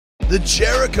The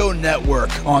Jericho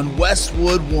Network on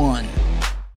Westwood One.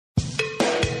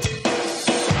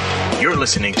 You're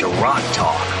listening to Rock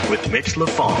Talk with Mitch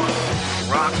LaFon.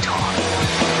 Rock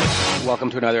Talk. Welcome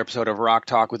to another episode of Rock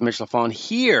Talk with Mitch LaFon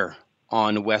here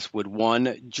on Westwood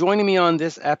One. Joining me on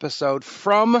this episode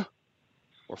formerly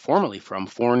from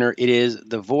Foreigner, it is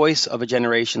the voice of a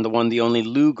generation, the one, the only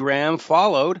Lou Gramm,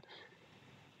 followed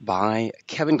by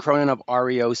Kevin Cronin of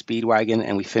REO Speedwagon,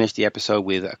 and we finished the episode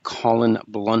with Colin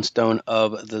Blunstone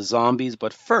of the Zombies.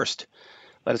 But first,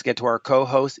 let us get to our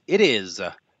co-host. It is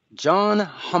John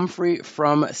Humphrey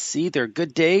from Seether.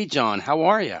 Good day, John. How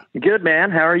are you? Good,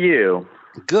 man. How are you?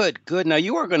 Good. Now,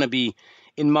 you are going to be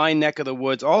in my neck of the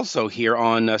woods also here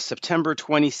on September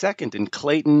 22nd in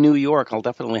Clayton, New York. I'll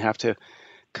definitely have to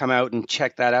come out and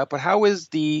check that out. But how is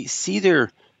the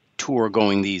Seether tour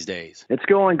going these days? It's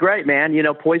going great, man. You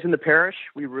know, Poison the Parish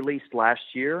we released last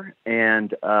year,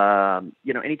 and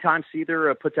anytime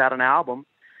Seether puts out an album,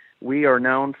 we are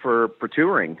known for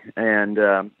touring, and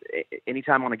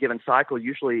anytime on a given cycle,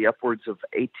 usually upwards of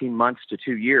 18 months to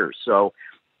 2 years. So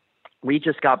we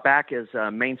just got back as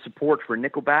main support for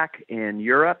Nickelback in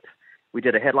Europe. We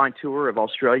did a headline tour of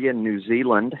Australia and New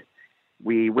Zealand.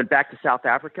 We went back to South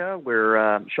Africa,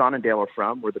 where Sean and Dale are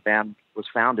from, where the band was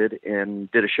founded,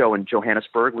 and did a show in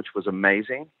Johannesburg, which was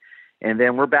amazing. And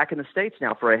then we're back in the States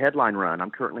now for a headline run. I'm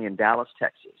currently in Dallas,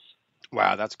 Texas.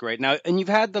 Wow, that's great. Now, and you've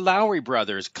had the Lowry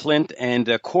brothers, Clint and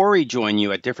Corey, join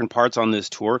you at different parts on this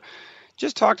tour.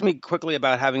 Just talk to me quickly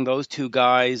about having those two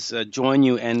guys join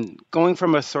you and going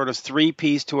from a sort of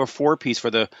three-piece to a four-piece for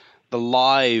the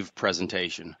live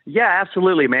presentation. Yeah,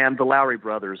 absolutely, man. The Lowry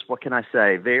brothers, what can I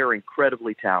say? They are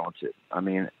incredibly talented. I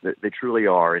mean, they truly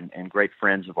are, and great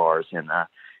friends of ours. And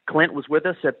Clint was with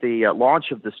us at the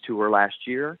launch of this tour last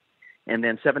year, and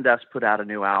then Seven Dust put out a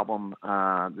new album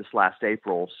this last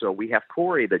April. So we have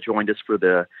Corey that joined us for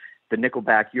the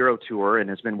Nickelback Euro Tour and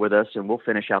has been with us, and will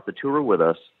finish out the tour with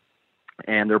us.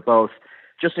 And they're both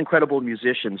just incredible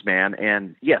musicians, man.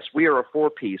 And yes, we are a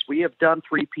four-piece. We have done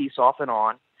three-piece off and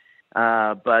on.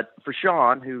 But for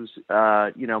Sean, who's,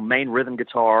 main rhythm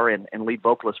guitar and lead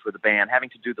vocalist for the band, having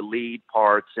to do the lead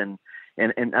parts and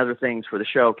other things for the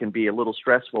show can be a little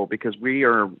stressful, because we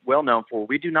are well known for,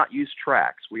 we do not use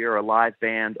tracks. We are a live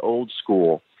band, old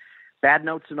school, bad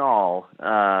notes and all.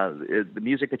 The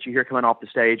music that you hear coming off the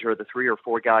stage are the 3 or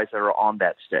 4 guys that are on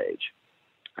that stage.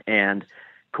 And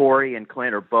Corey and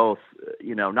Clint are both,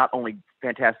 not only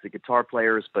fantastic guitar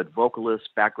players, but vocalists,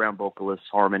 background vocalists,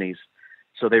 harmonies.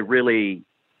 So they really,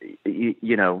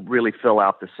 really fill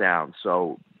out the sound.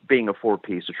 So being a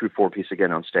four-piece, a true four-piece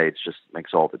again on stage, just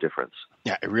makes all the difference.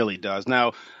 Yeah, it really does.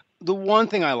 Now, the one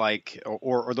thing I like,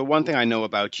 or the one thing I know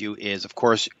about you is, of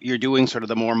course, you're doing sort of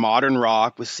the more modern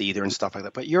rock with Seether and stuff like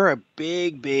that, but you're a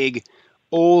big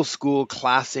old-school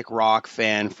classic rock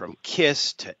fan, from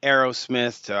Kiss to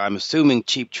Aerosmith to, I'm assuming,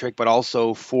 Cheap Trick, but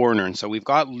also Foreigner. And so we've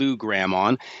got Lou Gramm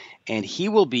on, and he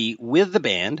will be with the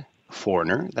band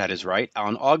Foreigner, that is right,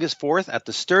 on August 4th at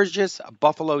the Sturgis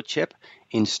Buffalo Chip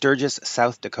in Sturgis,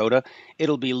 South Dakota.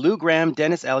 It'll be Lou Gramm,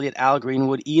 Dennis Elliott, Al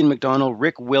Greenwood, Ian McDonald,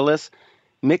 Rick Willis,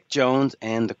 Mick Jones,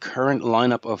 and the current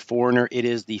lineup of Foreigner. It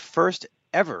is the first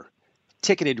ever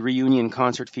ticketed reunion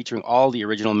concert featuring all the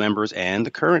original members and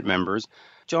the current members.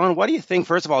 John, what do you think,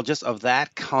 first of all, just of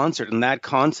that concert and that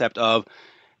concept of,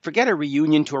 forget a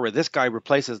reunion tour where this guy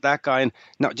replaces that guy, and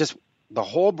no, just the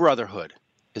whole brotherhood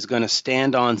is going to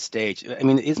stand on stage. I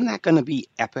mean, isn't that going to be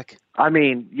epic? I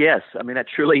mean, yes. I mean,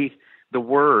 that's truly the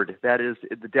word. That is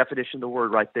the definition of the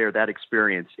word right there, that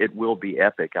experience. It will be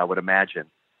epic, I would imagine.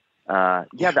 I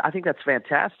think that's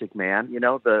fantastic, man. You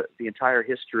know, the entire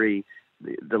history,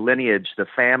 the lineage, the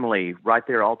family right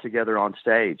there all together on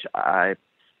stage. I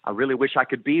really wish I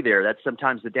could be there. That's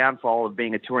sometimes the downfall of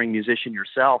being a touring musician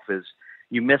yourself, is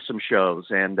you miss some shows.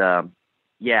 And,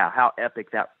 how epic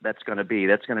that's going to be.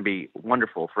 That's going to be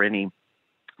wonderful for any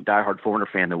diehard Foreigner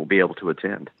fan that will be able to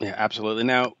attend. Yeah, absolutely.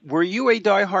 Now, were you a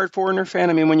diehard Foreigner fan?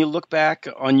 I mean, when you look back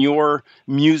on your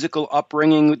musical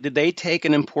upbringing, did they take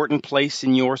an important place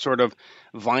in your sort of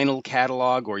vinyl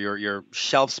catalog or your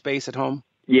shelf space at home?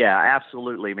 Yeah,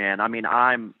 absolutely, man. I mean,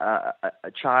 I'm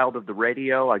a child of the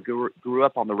radio. I grew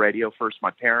up on the radio, first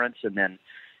my parents and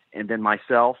then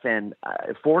myself. And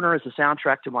Foreigner is a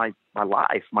soundtrack to my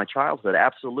life, my childhood,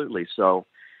 absolutely. So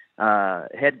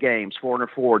Head Games, Foreigner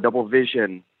 4, Double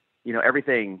Vision,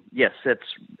 everything, yes, fits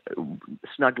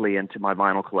snugly into my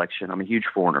vinyl collection. I'm a huge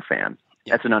Foreigner fan.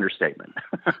 Yeah. That's an understatement.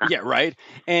 Yeah, right.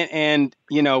 And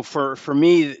for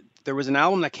me, there was an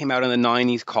album that came out in the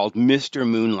 90s called Mr.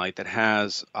 Moonlight that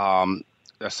has a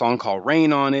song called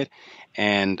Rain on it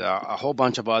and a whole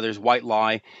bunch of others, White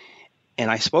Lie. And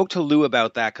I spoke to Lou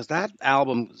about that because that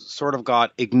album sort of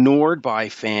got ignored by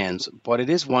fans, but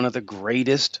it is one of the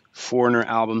greatest Foreigner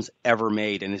albums ever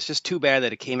made. And it's just too bad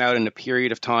that it came out in a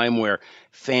period of time where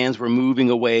fans were moving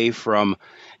away from,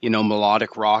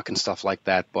 melodic rock and stuff like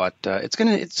that. But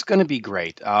it's gonna be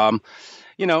great.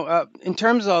 In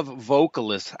terms of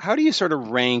vocalists, how do you sort of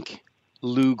rank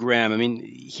Lou Gramm? I mean,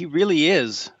 he really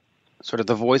is sort of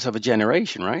the voice of a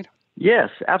generation, right? Yes,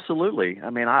 absolutely. I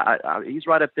mean, he's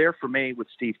right up there for me with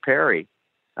Steve Perry.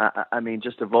 I mean,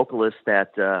 just a vocalist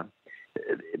that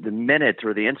the minute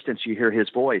or the instant you hear his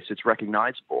voice, it's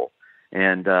recognizable,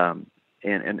 and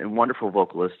wonderful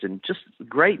vocalist, and just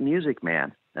great music,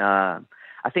 man.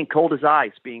 I think "Cold as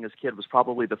Ice," being his kid, was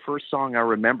probably the first song I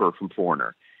remember from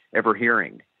Foreigner ever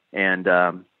hearing, and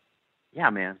yeah,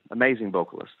 man, amazing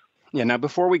vocalist. Yeah, now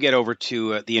before we get over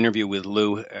to the interview with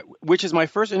Lou, which is my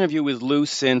first interview with Lou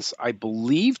since, I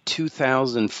believe,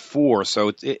 2004,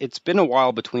 so it's been a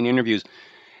while between interviews.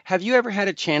 Have you ever had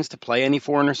a chance to play any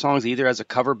Foreigner songs, either as a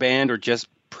cover band or just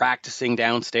practicing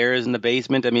downstairs in the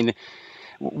basement? I mean,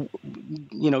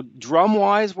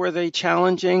 drum-wise, were they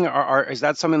challenging, or is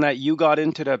that something that you got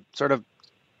into to sort of,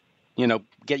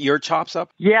 get your chops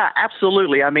up? Yeah,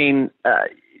 absolutely. I mean,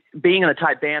 being in the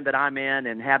type band that I'm in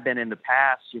and have been in the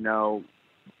past,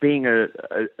 being a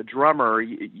drummer,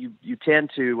 you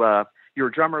tend to you're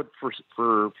a drummer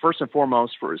for first and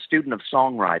foremost for a student of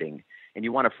songwriting, and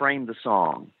you want to frame the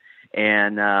song.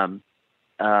 And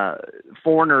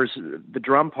Foreigners, the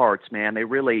drum parts, man, they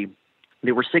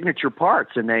were signature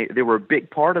parts, and they were a big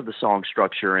part of the song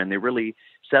structure, and they really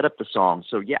set up the song.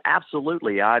 So yeah,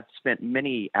 absolutely, I've spent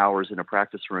many hours in a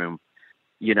practice room,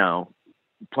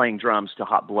 playing drums to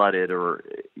Hot Blooded or,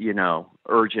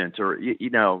 Urgent or,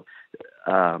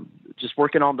 just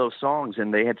working on those songs.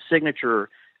 And they had signature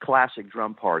classic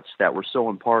drum parts that were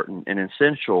so important and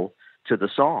essential to the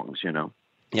songs,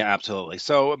 Yeah, absolutely.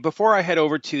 So before I head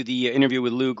over to the interview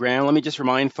with Lou Gramm, let me just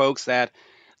remind folks that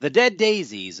The Dead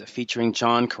Daisies, featuring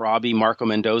John Corabi, Marco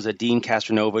Mendoza, Dean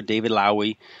Castronova, David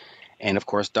Lowy, and of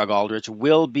course Doug Aldrich,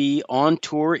 will be on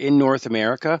tour in North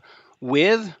America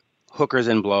with Hookers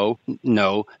and Blow,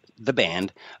 the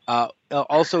band,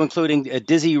 also including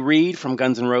Dizzy Reed from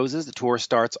Guns N' Roses. The tour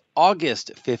starts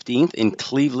August 15th in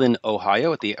Cleveland,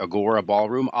 Ohio at the Agora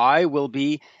Ballroom. I will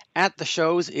be at the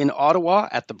shows in Ottawa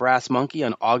at the Brass Monkey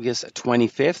on August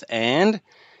 25th and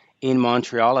in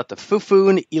Montreal at the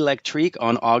Foufoune Electrique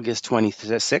on August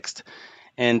 26th.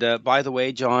 And by the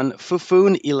way, John,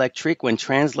 Foufoune Electrique, when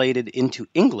translated into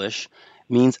English,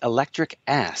 means electric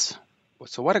ass.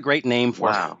 So what a great name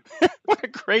for what a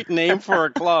great name for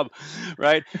a club,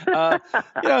 right? That's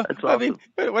awesome. I mean,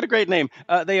 what a great name.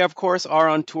 They, of course, are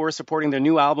on tour supporting their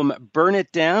new album, Burn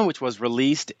It Down, which was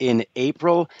released in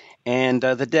April. And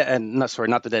not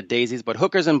the Dead Daisies, but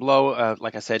Hookers and Blow,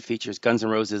 like I said, features Guns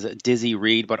N' Roses, Dizzy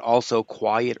Reed, but also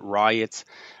Quiet Riot's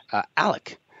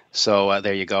Alec. So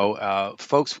there you go.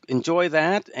 Folks, enjoy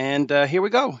that. And here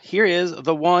we go. Here is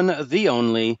the one, the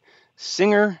only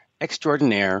singer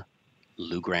extraordinaire,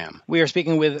 Lou Gramm. We are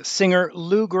speaking with singer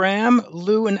Lou Gramm.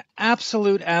 Lou, an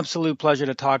absolute pleasure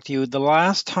to talk to you. The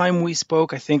last time we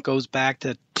spoke, I think, goes back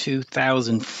to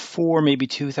 2004, maybe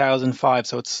 2005.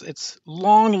 So it's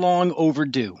long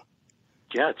overdue.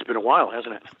 Yeah, it's been a while,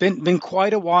 hasn't it? Been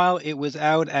quite a while. It was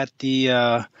out at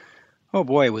the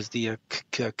it was the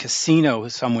casino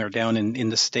somewhere down in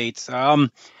the States.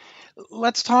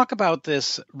 Let's talk about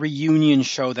this reunion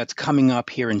show that's coming up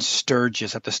here in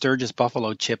Sturgis at the Sturgis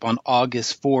Buffalo Chip on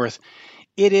August 4th.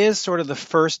 It is sort of the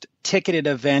first ticketed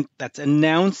event that's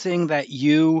announcing that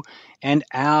you and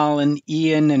Al and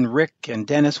Ian and Rick and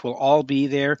Dennis will all be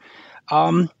there.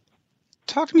 Talk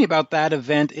to me about that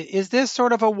event. Is this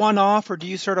sort of a one-off, or do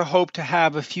you sort of hope to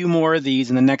have a few more of these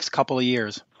in the next couple of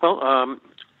years? Well,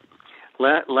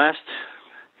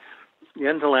 the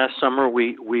end of last summer,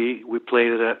 we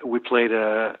played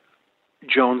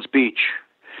Jones Beach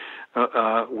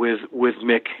with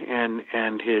Mick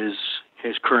and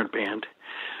his current band,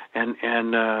 and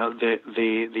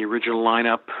the original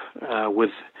lineup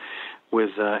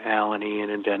with Al and Ian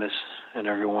and Dennis and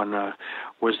everyone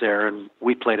was there, and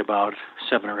we played about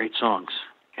 7 or 8 songs,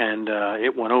 and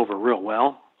it went over real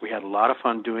well. We had a lot of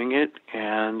fun doing it,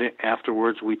 and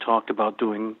afterwards we talked about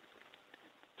doing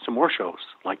some more shows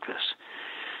like this,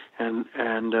 and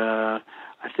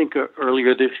I think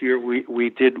earlier this year we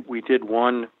did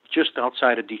one just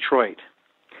outside of Detroit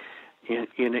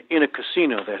in a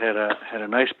casino that had a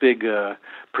nice big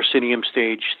proscenium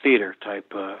stage theater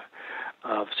type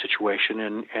of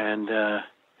situation, and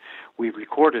we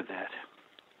recorded that,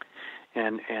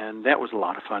 and that was a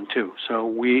lot of fun too. So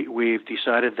we've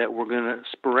decided that we're going to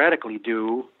sporadically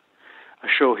do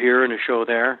show here and a show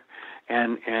there,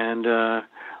 and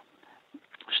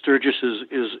Sturgis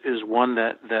is one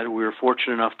that we were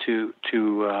fortunate enough to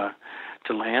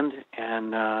land,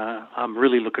 and I'm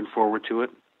really looking forward to it.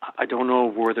 I don't know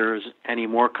where there's any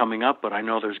more coming up, but I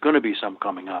know there's going to be some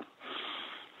coming up.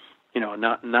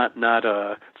 Not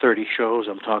 30 shows.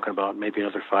 I'm talking about maybe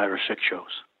another 5 or 6 shows.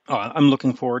 Oh, I'm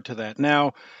looking forward to that.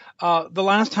 Now, the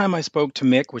last time I spoke to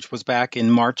Mick, which was back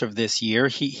in March of this year,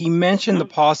 he mentioned the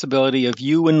possibility of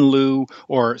you and Lou,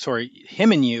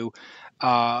 him and you,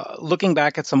 looking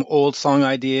back at some old song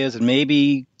ideas and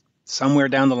maybe somewhere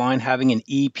down the line having an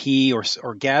EP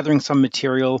or gathering some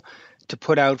material to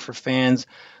put out for fans.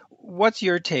 What's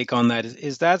your take on that?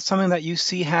 Is that something that you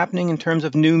see happening in terms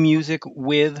of new music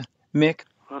with Mick?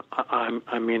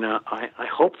 I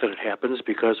hope that it happens,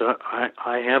 because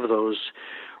I have those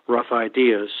rough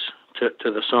ideas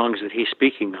to the songs that he's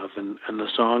speaking of, and the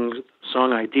song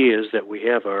ideas that we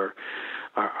have are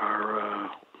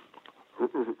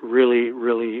really,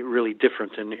 really, really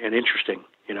different and interesting,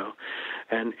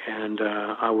 and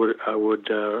I would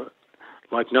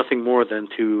like nothing more than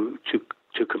to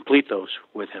complete those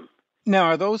with him. Now,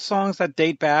 are those songs that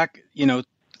date back,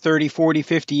 30, 40,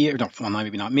 50 years? No,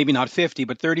 well, maybe not 50,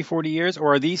 but 30, 40 years?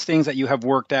 Or are these things that you have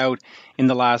worked out in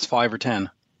the last 5 or 10?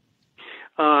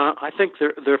 I think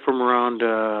they're from around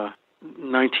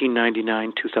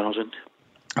 1999, 2000.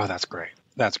 Oh, that's great.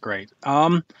 That's great.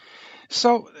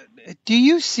 So do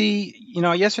you see,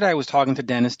 yesterday I was talking to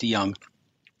Dennis DeYoung,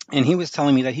 and he was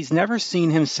telling me that he's never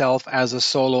seen himself as a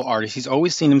solo artist. He's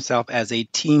always seen himself as a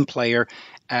team player,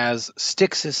 as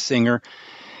Styx's singer.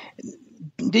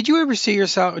 Do you see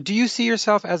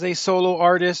yourself as a solo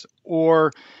artist,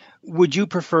 or would you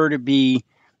prefer to be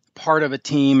part of a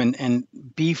team and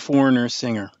be Foreigner's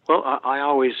singer? Well, I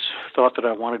always thought that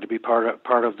I wanted to be part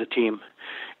of the team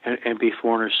and be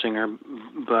Foreigner's singer,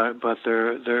 but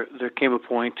there came a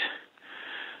point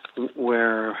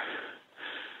where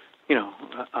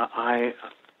I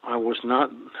was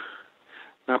not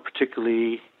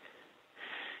particularly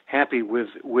happy with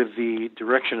the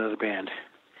direction of the band,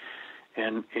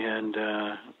 and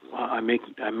I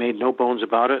made no bones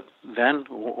about it then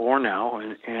or now,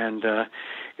 and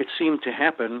it seemed to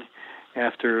happen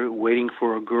after Waiting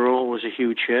for a Girl was a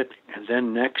huge hit, and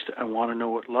then next I Want to Know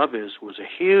What Love Is was a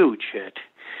huge hit,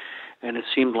 and it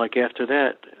seemed like after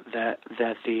that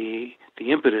the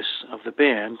impetus of the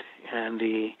band and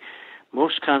the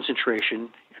most concentration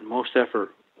and most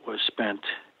effort was spent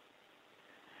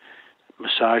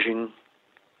massaging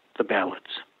the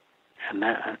ballads, and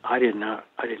that I didn't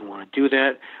want to do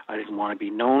that. I didn't want to be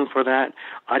known for that.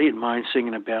 I didn't mind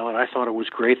singing a ballad. I thought it was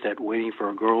great that Waiting for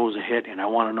a Girl was a hit and I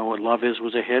Want to Know What Love Is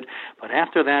was a hit. But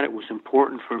after that, it was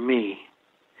important for me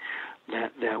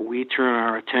that we turn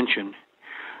our attention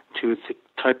to the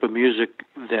type of music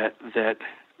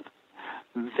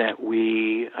that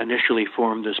we initially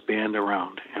formed this band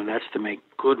around, and that's to make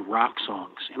good rock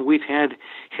songs. And we've had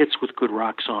hits with good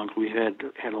rock songs. We've had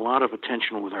a lot of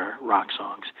attention with our rock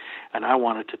songs, and I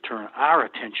wanted to turn our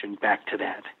attention back to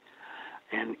that.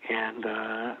 And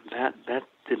that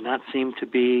did not seem to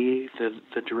be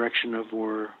the direction of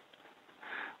where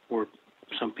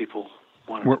some people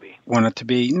wanted to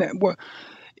be.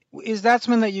 Is that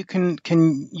something that you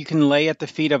can lay at the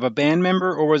feet of a band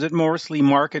member, or was it mostly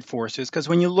market forces? Because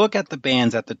when you look at the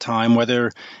bands at the time,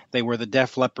 whether they were the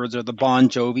Def Leppards or the Bon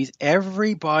Jovis,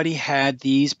 everybody had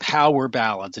these power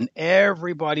ballads, and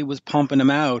everybody was pumping them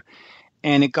out.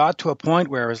 And it got to a point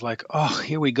where it was like, oh,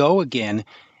 here we go again.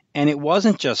 And it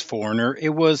wasn't just Foreigner;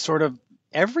 it was sort of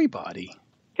everybody.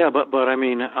 Yeah, but I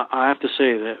mean, I have to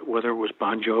say that whether it was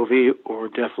Bon Jovi or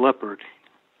Def Leppard,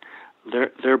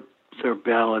 their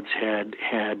ballads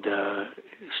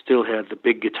still had the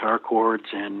big guitar chords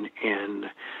and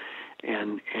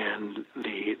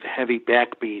the heavy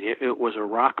backbeat. It was a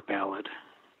rock ballad.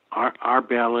 Our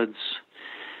ballads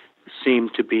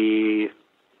seemed to be,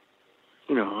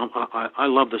 I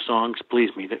love the songs. Please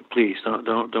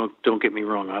don't get me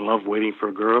wrong. I love Waiting for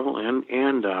a Girl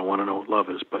and I Want to Know What Love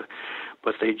Is, but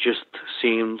they just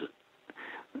seemed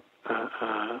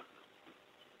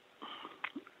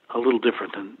a little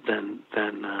different than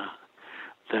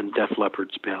Def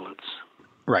Leppard's ballads.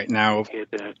 Right now,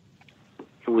 it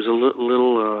was a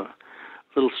little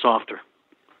softer.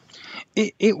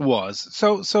 It was.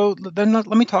 So then let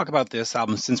me talk about this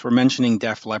album since we're mentioning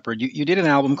Def Leppard. You did an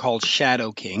album called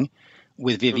Shadow King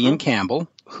with Vivian Campbell,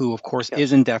 who of course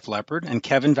is in Def Leppard, and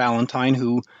Kevin Valentine,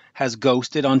 who has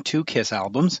ghosted on 2 Kiss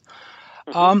albums.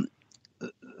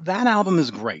 That album is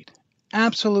great.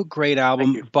 Absolute great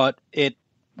album, but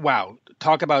wow,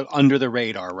 talk about under the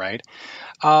radar, right?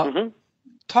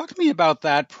 talk to me about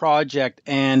that project.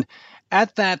 And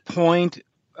at that point,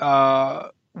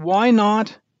 why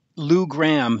not Lou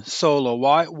Gramm solo?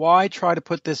 Why try to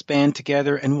put this band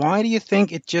together? And why do you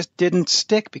think it just didn't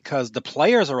stick? Because the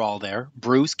players are all there: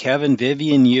 Bruce, Kevin,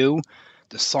 Vivian, you.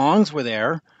 The songs were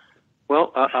there.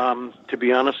 Well, to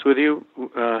be honest with you,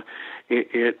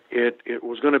 it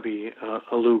was going to be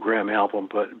a Lou Gramm album,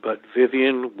 but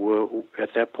Vivian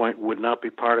at that point would not be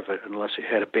part of it unless it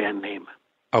had a band name.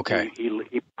 Okay.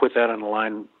 He put that on the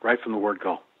line right from the word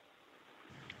go.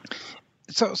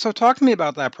 So talk to me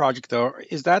about that project, though.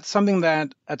 Is that something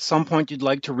that at some point you'd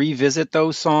like to revisit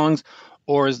those songs,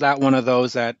 or is that one of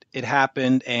those that it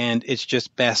happened and it's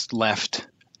just best left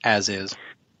as is?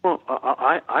 Well,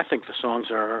 I think the songs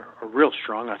are real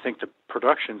strong. I think the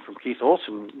production from Keith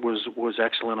Olsen was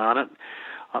excellent on it.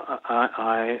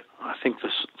 I think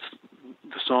the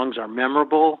songs are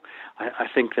memorable. I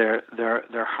think they're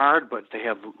hard, but they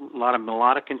have a lot of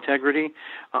melodic integrity.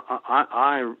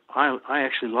 I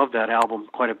actually love that album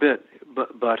quite a bit.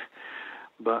 But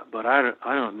I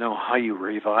don't know how you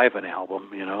revive an album.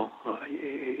 You know,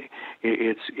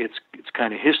 it's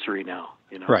kind of history now.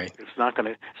 You know, right? It's not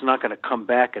gonna come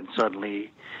back and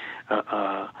suddenly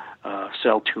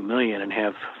sell 2 million and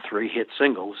have 3 hit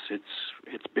singles.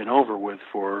 It's been over with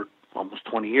for almost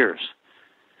 20 years.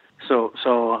 So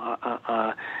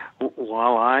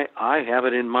while I have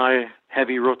it in my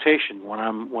heavy rotation when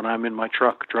I'm in my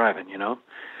truck driving, you know,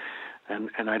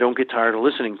 and I don't get tired of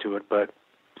listening to it, but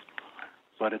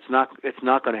it's not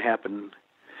going to happen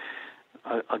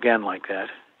again like that.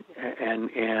 And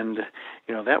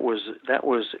you know, that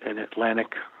was an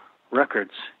Atlantic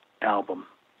Records album,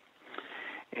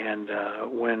 and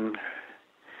when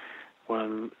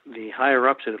the higher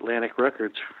ups at Atlantic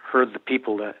Records heard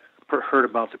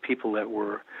about the people that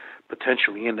were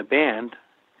potentially in the band,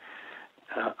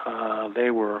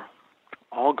 they were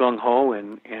all gung ho,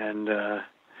 and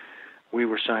we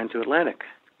were signed to Atlantic.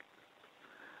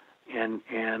 And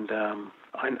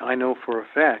I know for a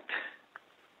fact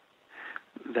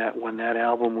that when that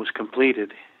album was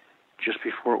completed, just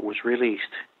before it was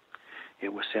released,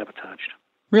 it was sabotaged.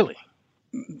 Really?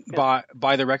 Yeah.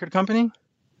 By the record company?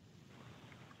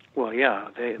 Well, yeah,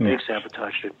 they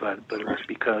sabotaged it, but it was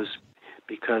because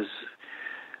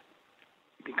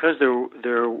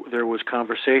there was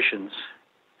conversations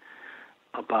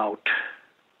about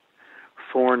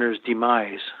Foreigner's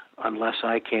demise unless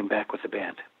I came back with the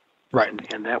band. Right.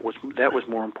 And that was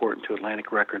more important to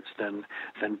Atlantic Records than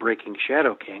breaking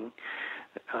Shadow King.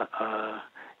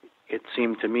 It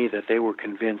seemed to me that they were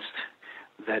convinced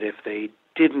that if they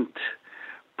didn't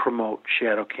promote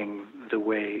Shadow King the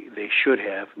way they should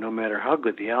have, no matter how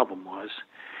good the album was,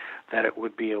 that it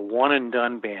would be a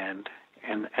one-and-done band,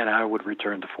 and I would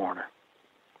return to Foreigner.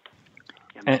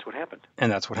 And that's what happened. And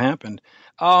that's what happened.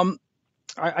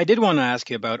 I did want to ask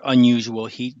you about Unusual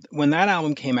Heat. When that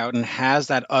album came out and has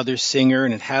that other singer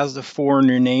and it has the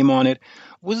Foreigner name on it,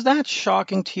 was that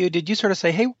shocking to you? Did you sort of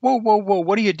say, hey, whoa,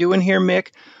 what are you doing here,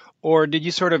 Mick? Or did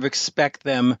you sort of expect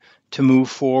them to move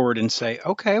forward and say,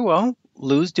 okay, well,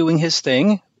 Lou's doing his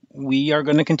thing. We are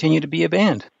going to continue to be a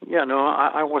band? Yeah, no,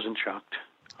 I wasn't shocked.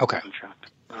 Okay. I wasn't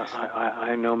shocked.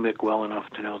 I know Mick well enough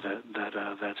to know that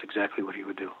that's exactly what he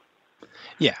would do.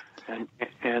 Yeah.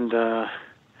 And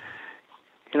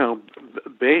you know,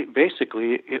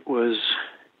 basically, it was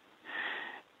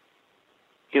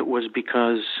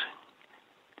because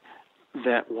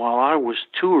that while I was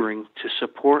touring to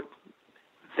support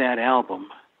that album,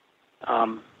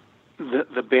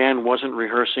 the band wasn't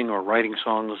rehearsing or writing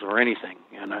songs or anything,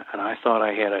 and I thought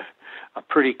I had a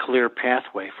pretty clear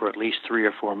pathway for at least 3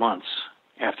 or 4 months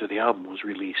after the album was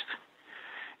released,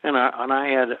 and I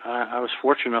was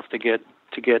fortunate enough to get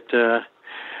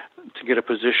a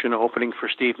position opening for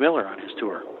Steve Miller on his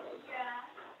tour.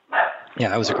 Yeah,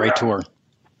 that was a great tour.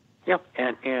 Yep,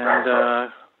 and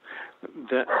then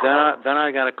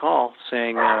I got a call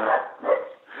saying that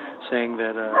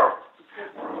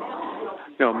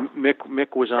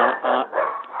Mick was on.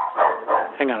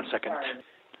 Hang on a second.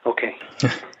 Okay.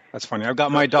 That's funny. I've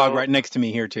got my dog right next to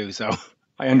me here too, so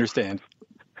I understand.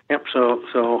 Yep. So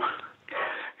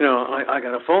you know, I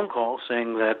got a phone call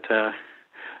saying that.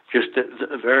 Just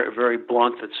very, very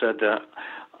blunt that said,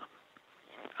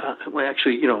 well,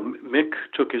 actually, you know, Mick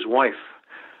took his wife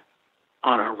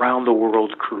on a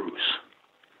round-the-world cruise.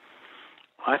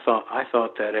 I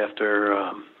thought that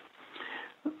after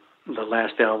the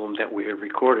last album that we had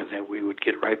recorded, that we would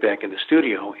get right back in the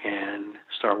studio and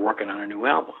start working on a new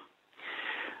album.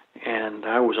 And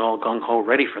I was all gung-ho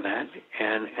ready for that.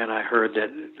 And I heard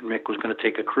that Mick was going to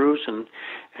take a cruise, and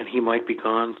he might be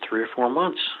gone 3 or 4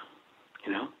 months.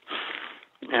 You know,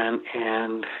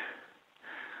 and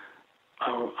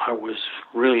I was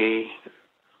really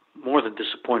more than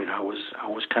disappointed. I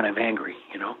was kind of angry,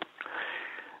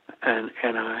 And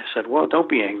I said, well, don't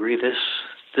be angry.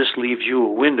 This leaves you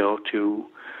a window to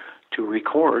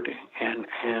record and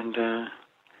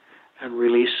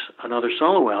release another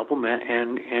solo album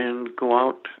and go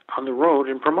out on the road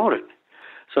and promote it.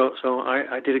 So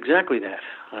I did exactly that.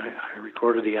 I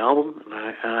recorded the album, and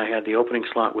I had the opening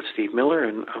slot with Steve Miller,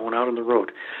 and I went out on the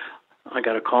road. I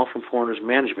got a call from Foreigner's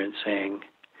management saying,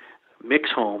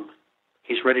 Mick's home.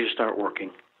 He's ready to start working.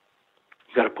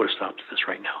 You got to put a stop to this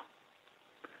right now.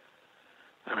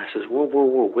 And I says,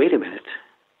 whoa, wait a minute.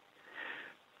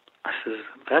 I says,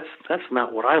 that's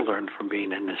not what I learned from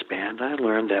being in this band. I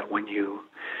learned that when you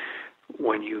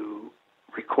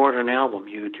record an album,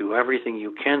 you do everything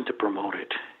you can to promote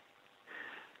it.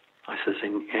 I says,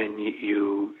 and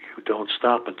you don't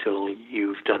stop until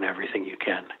you've done everything you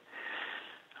can.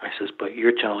 I says, but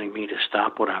you're telling me to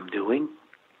stop what I'm doing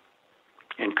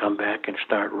and come back and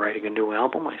start writing a new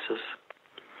album? I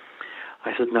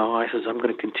said, no. I says, I'm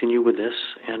going to continue with this,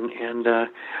 and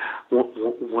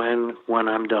when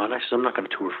I'm done, I says, I'm not going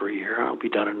to tour for a year. I'll be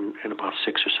done in about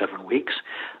 6 or 7 weeks.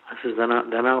 I says, then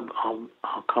I'll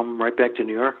come right back to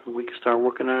New York, and we can start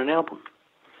working on an album.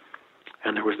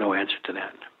 And there was no answer to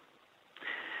that.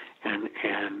 And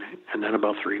then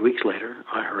about 3 weeks later,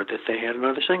 I heard that they had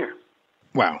another singer.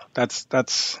 Wow, that's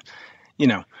so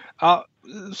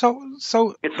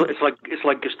it's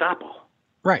like Gestapo,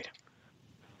 right?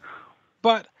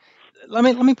 But let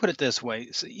me put it this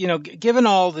way: so, given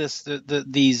all these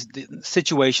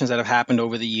situations that have happened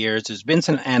over the years, there's been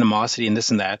some animosity and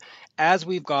this and that. As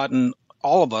we've gotten,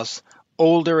 all of us,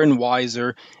 older and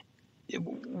wiser,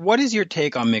 what is your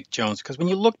take on Mick Jones? Because when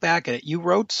you look back at it, you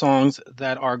wrote songs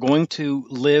that are going to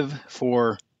live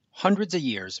for hundreds of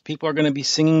years. People are going to be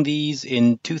singing these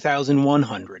in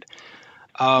 2100.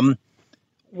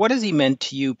 What has he meant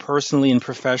to you personally and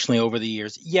professionally over the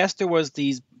years? Yes, there was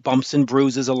these bumps and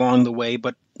bruises along the way,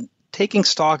 but taking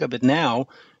stock of it now,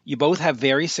 you both have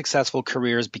very successful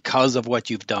careers because of what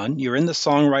you've done. You're in the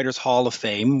Songwriters Hall of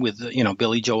Fame with,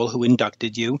 Billy Joel, who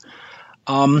inducted you.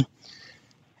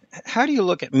 How do you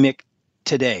look at Mick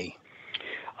today?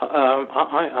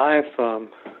 I've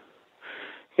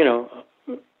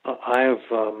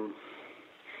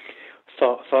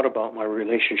thought about my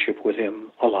relationship with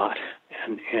him a lot,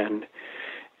 and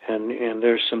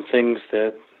there's some things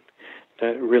that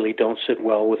really don't sit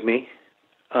well with me,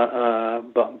 but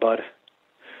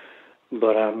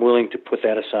I'm willing to put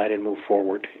that aside and move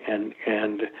forward, and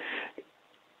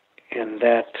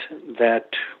that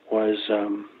was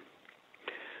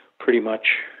pretty much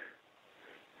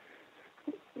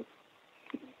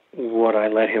what I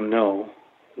let him know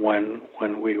when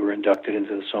we were inducted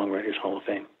into the Songwriters Hall of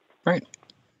Fame. Right.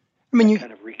 I mean,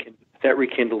 that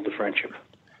rekindled the friendship.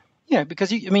 Yeah,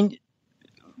 because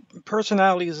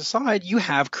personalities aside, you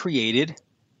have created,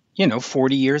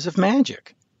 40 years of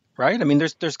magic, right? I mean,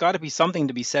 there's got to be something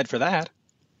to be said for that.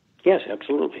 Yes,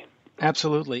 absolutely.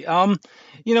 Absolutely.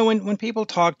 When people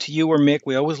talk to you or Mick,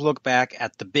 we always look back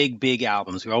at the big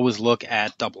albums. We always look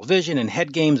at Double Vision and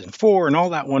Head Games and Four and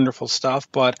all that wonderful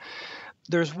stuff. But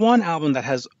there's one album that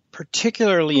has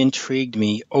particularly intrigued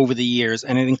me over the years,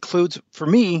 and it includes, for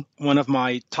me, one of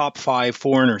my top 5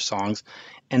 Foreigner songs,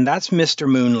 and that's Mr.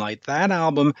 Moonlight. That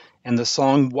album and the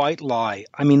song White Lie,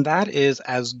 I mean, that is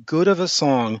as good of a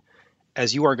song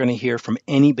as you are going to hear from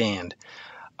any band.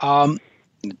 Can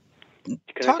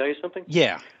I tell you something?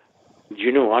 Yeah. Do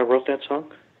you know I wrote that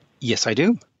song? Yes, I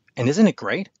do. And isn't it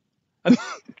great? Right?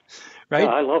 Yeah,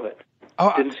 I love it.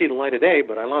 Didn't see the light of day,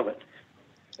 but I love it.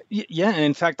 Yeah, and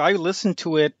in fact, I listened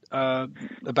to it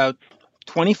about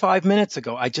 25 minutes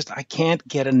ago. I can't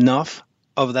get enough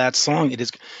of that song. It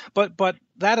is, but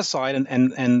that aside,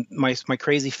 and my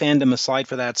crazy fandom aside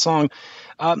for that song,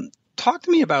 talk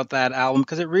to me about that album,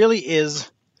 because it really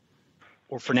is,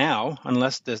 or for now,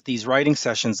 unless there's these writing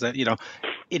sessions that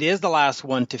it is the last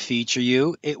one to feature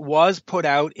you. It was put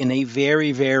out in a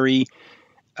very, very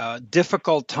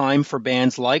difficult time for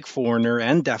bands like Foreigner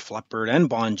and Def Leppard and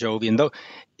Bon Jovi, and though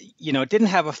it didn't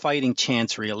have a fighting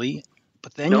chance really.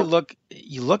 But then Nope.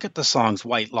 you look at the songs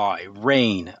White Lie,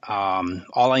 Rain,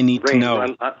 All I Need to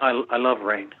Know. I love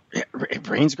Rain. Yeah,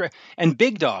 Rain's great, and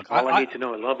Big Dog. All I Need to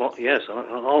Know. I love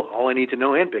all I Need to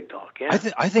Know and Big Dog. Yeah.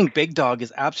 I think Big Dog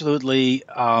is absolutely.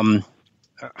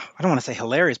 I don't want to say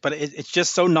hilarious, but it's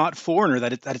just so not Foreigner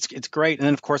that it's great. And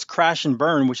then of course Crash and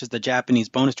Burn, which is the Japanese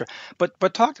bonus track.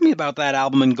 But talk to me about that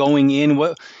album and going in.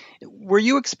 What were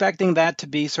you expecting that to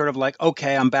be? Sort of like,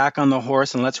 okay, I'm back on the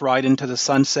horse and let's ride into the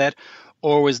sunset,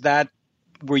 or was that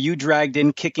were you dragged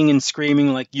in kicking and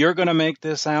screaming like you're going to make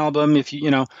this album? If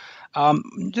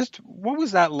just what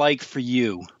was that like for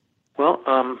you? Well,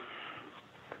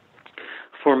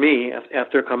 for me,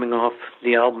 after coming off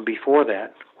the album before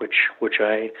that, which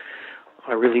I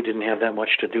really didn't have that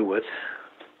much to do with,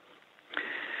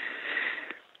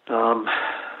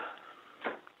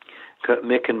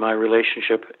 Mick and my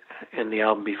relationship in the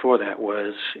album before that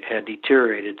had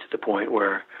deteriorated to the point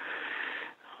where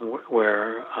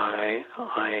I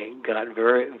got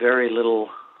very, very little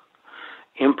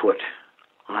input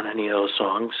on any of those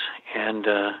songs, and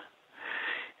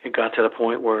it got to the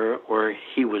point where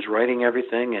he was writing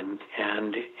everything,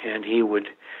 and he would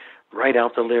write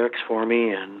out the lyrics for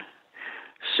me and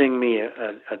sing me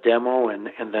a demo, and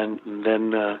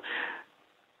then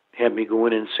had me go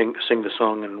in and sing the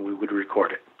song, and we would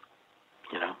record it.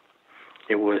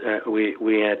 It was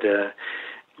we had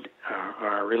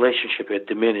our relationship had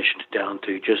diminished down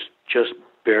to just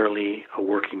barely a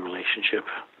working relationship.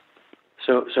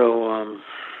 So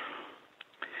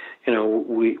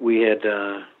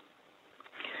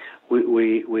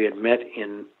we had met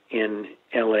in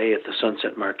L.A. at the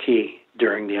Sunset Marquis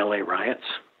during the L.A. riots,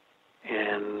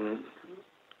 and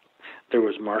there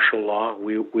was martial law.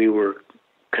 We were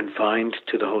confined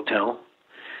to the hotel.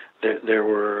 There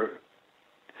were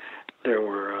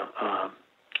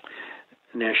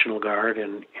National Guard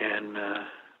and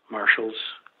marshals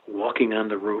walking on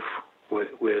the roof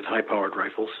with high-powered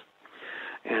rifles,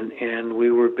 and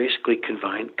we were basically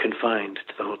confined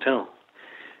to the hotel.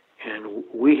 And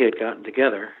we had gotten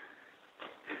together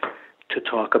to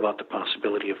talk about the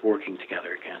possibility of working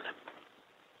together again.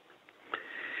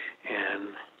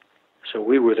 And so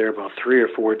we were there about 3 or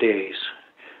 4 days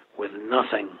with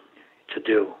nothing to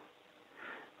do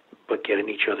but get in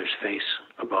each other's face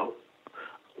about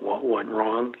what went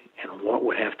wrong and what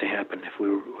would have to happen if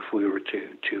we were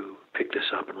to pick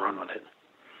this up and run with it.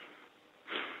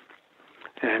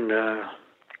 And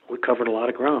we covered a lot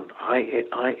of ground.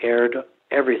 I aired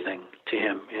everything to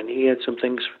him, and he had some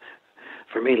things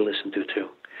for me to listen to too,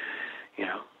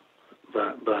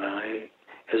 But I,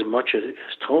 as much as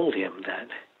told him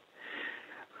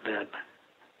that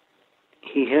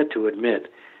he had to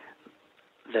admit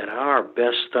that our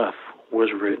best stuff was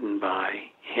written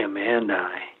by him and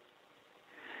I,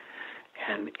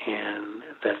 and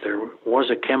that there was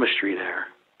a chemistry there,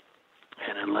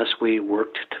 and unless we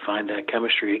worked to find that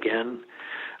chemistry again,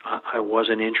 I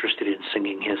wasn't interested in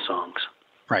singing his songs.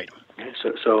 Right.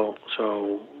 So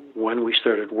when we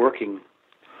started working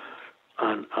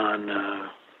on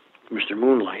Mr.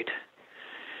 Moonlight,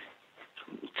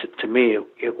 to me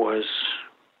it was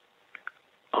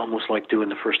almost like doing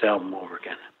the first album over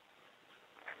again.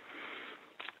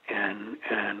 And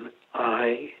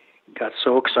I got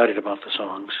so excited about the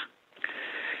songs,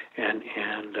 and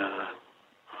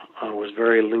I was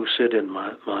very lucid in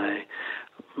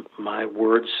my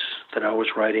words that I was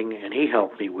writing, and he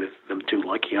helped me with them too,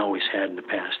 like he always had in the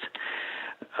past.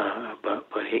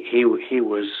 But he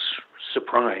was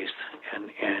surprised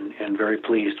and very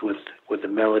pleased with the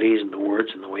melodies and the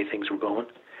words and the way things were going.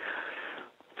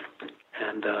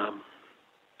 And the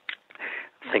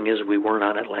thing is, we weren't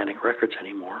on Atlantic Records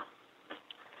anymore.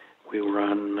 We were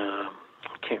on, I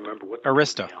can't remember what.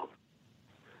 Arista.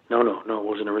 No, it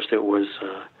wasn't Arista. It was.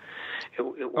 It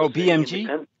was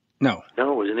BMG? No, it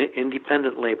was an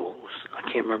independent label. I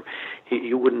can't remember.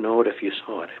 You wouldn't know it if you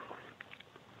saw it.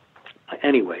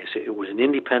 Anyways, it was an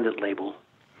independent label,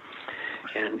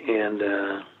 and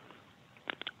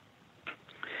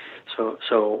so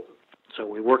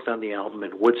we worked on the album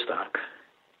in Woodstock,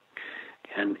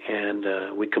 and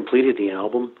we completed the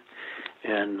album,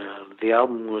 and the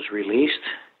album was released,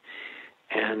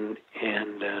 and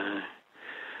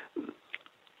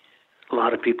a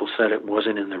lot of people said it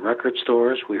wasn't in the record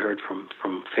stores. We heard from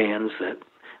fans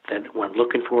that went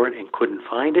looking for it and couldn't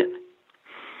find it.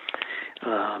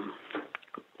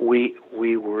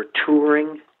 We were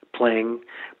touring, playing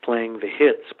the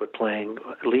hits, but playing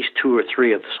at least 2 or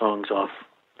 3 of the songs off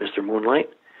Mr. Moonlight,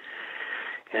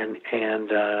 and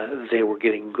they were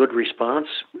getting good response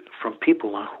from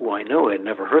people who I know had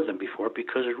never heard them before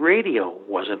because radio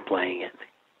wasn't playing it.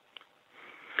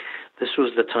 This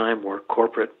was the time where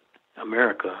corporate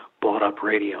America bought up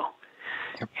radio,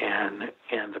 yep. and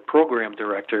the program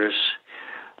directors,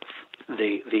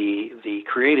 the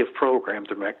creative program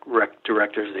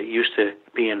directors that used to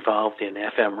be involved in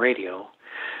FM radio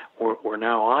were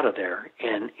now out of there,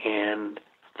 and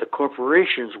the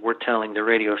corporations were telling the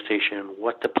radio station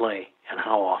what to play and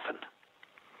how often,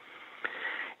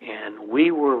 and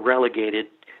we were relegated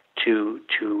to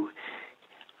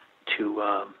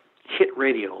hit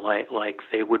radio, like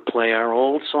they would play our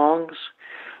old songs,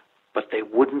 but they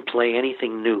wouldn't play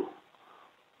anything new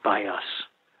by us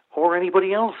or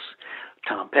anybody else.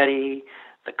 Tom Petty,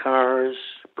 the Cars,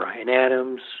 Bryan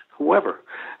Adams, whoever.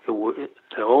 The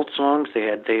old songs, they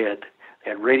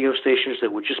had radio stations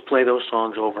that would just play those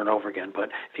songs over and over again. But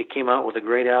if you came out with a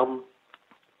great album,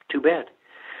 too bad,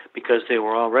 because they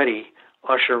were already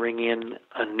ushering in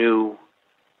a new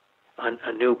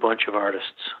bunch of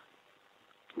artists,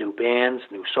 new bands,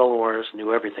 new solo artists,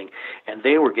 new everything, and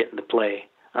they were getting to play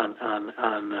on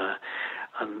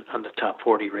the top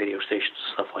 40 radio stations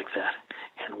and stuff like that,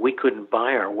 and we couldn't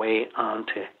buy our way on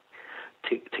to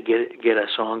get a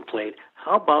song played.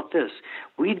 How about this?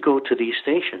 We'd go to these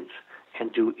stations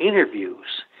and do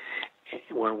interviews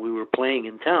when we were playing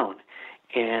in town,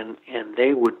 and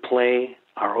they would play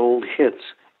our old hits,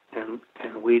 and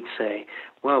we'd say,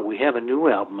 well, we have a new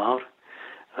album out,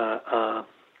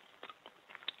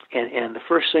 and the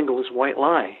first single is White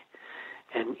Lie.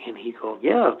 And he'd go,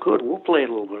 yeah, good, we'll play a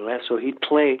little bit of that. So he'd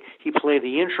play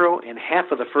the intro and half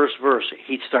of the first verse.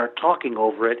 He'd start talking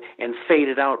over it and fade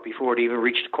it out before it even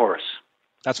reached the chorus.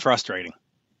 That's frustrating.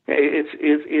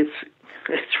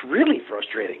 It's really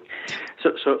frustrating.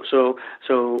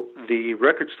 So the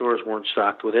record stores weren't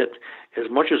stocked with it. As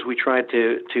much as we tried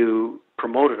to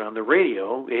promote it on the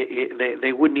radio,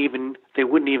 they wouldn't even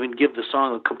give the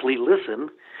song a complete listen.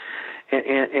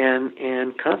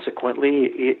 And consequently,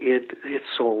 it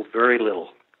sold very little.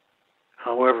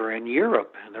 However, in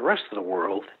Europe and the rest of the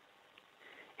world,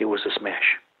 it was a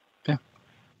smash. Yeah.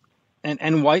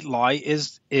 And White Lie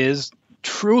is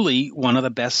truly one of the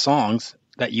best songs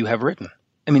that you have written.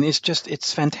 I mean,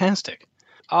 it's fantastic.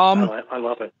 I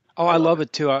love it. Oh, I love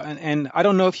it too. And I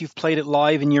don't know if you've played it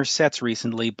live in your sets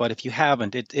recently, but if you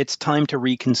haven't, it's time to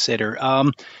reconsider.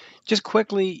 Just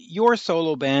quickly, your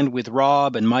solo band with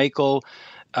Rob and Michael,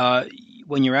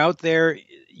 when you're out there,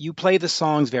 you play the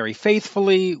songs very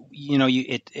faithfully. You know,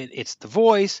 it's the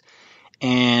voice.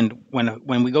 And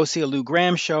when we go see a Lou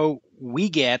Gramm show, we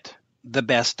get the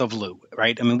best of Lou,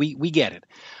 right? I mean, we get it.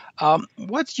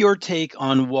 What's your take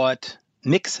on what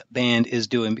Mick's band is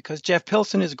doing? Because Jeff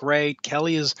Pilson is great.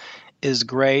 Kelly is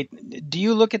great. Do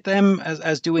you look at them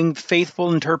as doing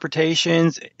faithful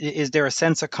interpretations? Is there a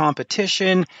sense of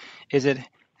competition? Is it,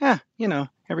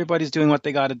 everybody's doing what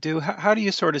they got to do? How do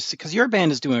you sort of see, because your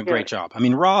band is doing a great job. I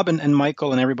mean, Rob and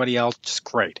Michael and everybody else, just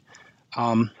great.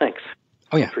 Thanks.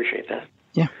 Oh, yeah. I appreciate that.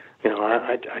 Yeah.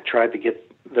 I tried to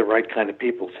get the right kind of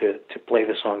people to play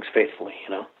the songs faithfully,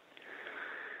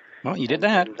 Well, you did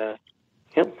that.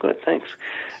 Yep, good, thanks.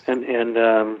 And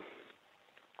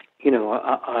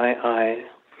I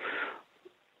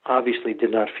obviously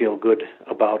did not feel good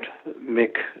about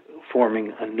Mick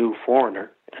forming a new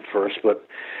Foreigner at first, but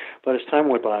as time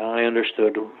went by, I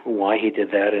understood why he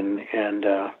did that, and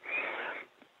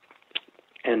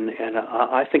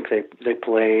I think they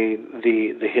play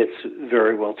the hits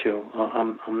very well too.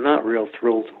 I'm not real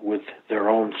thrilled with their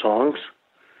own songs.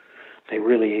 They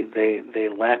really they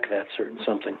lack that certain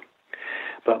something.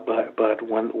 But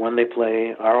when they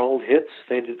play our old hits,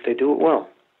 they do it well.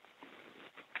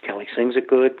 Kelly sings it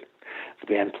good. The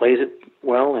band plays it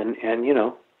well, and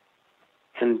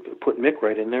put Mick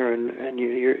right in there, and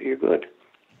you're good.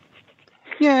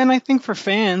 Yeah, and I think for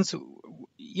fans,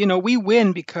 we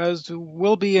win because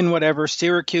we'll be in whatever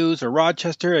Syracuse or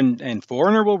Rochester, and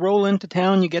Foreigner will roll into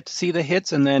town. You get to see the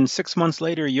hits, and then 6 months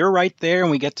later, you're right there, and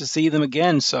we get to see them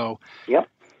again. So, yep.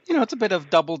 It's a bit of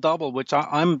double-double, which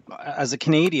I'm, as a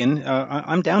Canadian,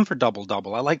 I'm down for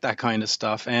double-double. I like that kind of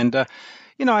stuff. And,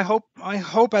 I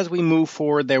hope as we move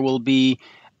forward, there will be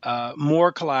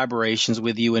more collaborations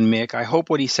with you and Mick. I hope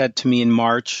what he said to me in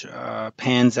March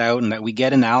pans out, and that we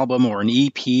get an album or an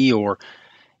EP, or,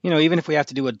 even if we have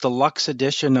to do a deluxe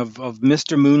edition of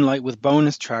Mr. Moonlight with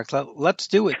bonus tracks, let's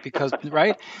do it, because,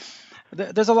 right?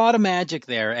 There's a lot of magic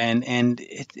there, and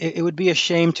it would be a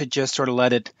shame to just sort of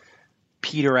let it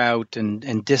peter out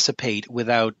and dissipate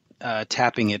without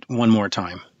tapping it one more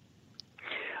time.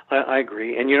 I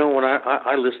agree. And when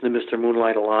I listen to Mr.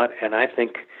 Moonlight a lot, and I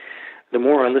think the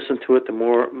more I listen to it, the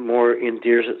more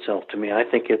endears itself to me. I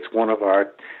think it's one of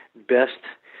our best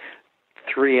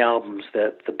 3 albums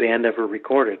that the band ever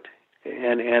recorded.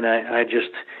 And I just,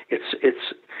 it's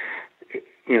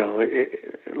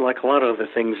like a lot of other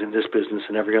things in this business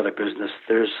and every other business,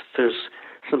 there's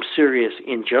some serious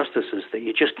injustices that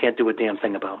you just can't do a damn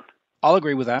thing about. I'll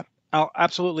agree with that. I'll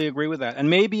absolutely agree with that. And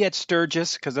maybe at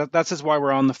Sturgis, because that's just why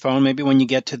we're on the phone, maybe when you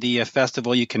get to the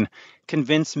festival, you can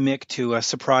convince Mick to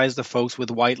surprise the folks with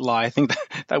White Lie. I think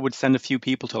that would send a few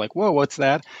people to like, whoa, what's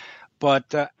that?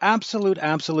 But absolute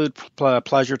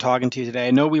pleasure talking to you today.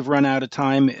 I know we've run out of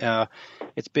time.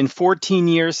 It's It's been 14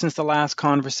 years since the last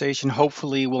conversation.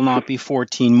 Hopefully, will not be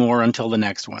 14 more until the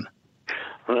next one.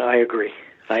 Well, I agree.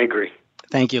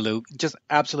 Thank you, Lou. Just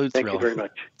absolute thrill. Thank you very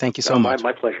much. Thank you so much.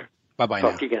 My pleasure. Bye-bye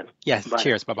Talk now. to you again. Yeah, Bye.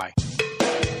 cheers. Bye-bye.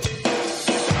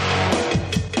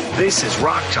 This is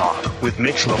Rock Talk with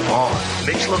Mitch LaFon.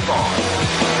 Mitch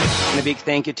LaFon. And a big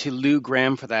thank you to Lou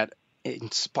Gramm for that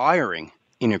inspiring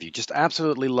interview. Just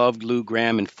absolutely loved Lou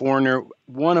Gramm and Foreigner,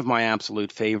 one of my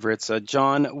absolute favorites.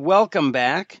 John, welcome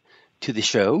back to the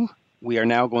show. We are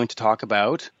now going to talk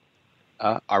about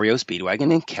REO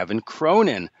Speedwagon and Kevin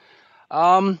Cronin.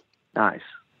 Nice.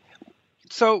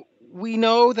 So we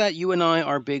know that you and I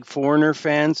are big Foreigner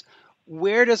fans.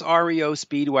 Where does REO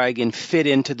Speedwagon fit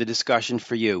into the discussion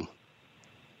for you?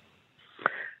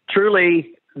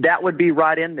 Truly, that would be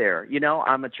right in there. You know,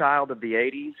 I'm a child of the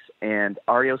 80s, and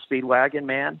REO Speedwagon,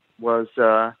 man, was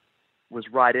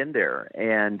right in there.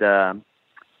 And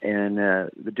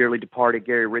the dearly departed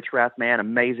Gary Richrath, man,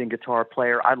 amazing guitar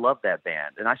player. I love that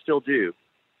band, and I still do.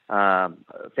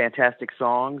 Fantastic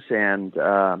songs. And,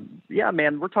 yeah,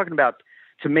 man, we're talking about,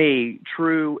 to me,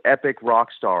 true epic rock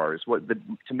stars.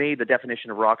 To me, the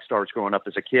definition of rock stars growing up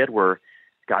as a kid were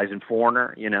guys in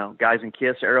Foreigner, you know, guys in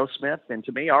Kiss, Aerosmith, and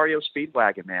to me, REO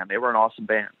Speedwagon, man, they were an awesome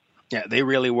band. Yeah, they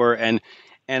really were. And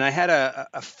I had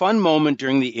a fun moment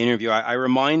during the interview. I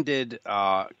reminded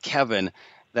Kevin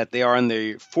that they are in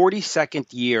the 42nd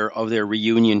year of their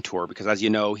reunion tour because, as you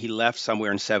know, he left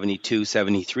somewhere in 72,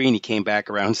 73, and he came back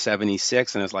around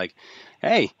 76, and it's like,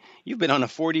 hey, you've been on a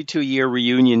 42-year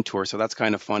reunion tour, so that's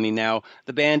kind of funny. Now,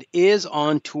 the band is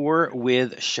on tour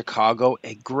with Chicago,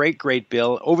 a great, great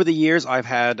bill. Over the years, I've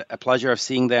had a pleasure of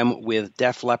seeing them with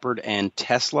Def Leppard and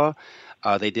Tesla.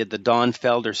 They did the Don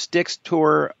Felder Styx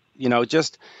tour, you know,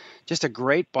 just a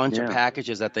great bunch of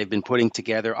packages that they've been putting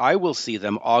together. I will see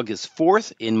them August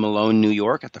 4th in Malone, New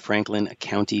York at the Franklin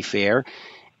County Fair.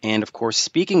 And, of course,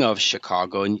 speaking of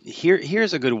Chicago, and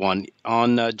here's a good one.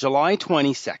 On July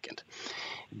 22nd,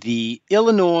 the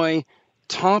Illinois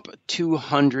Top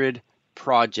 200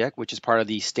 Project, which is part of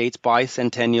the state's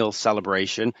bicentennial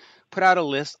celebration, put out a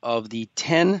list of the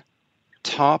 10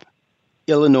 top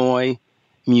Illinois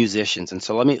musicians. And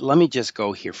so let me just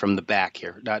go here from the back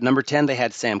here. Number 10, they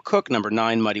had Sam Cooke. Number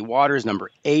 9, Muddy Waters. Number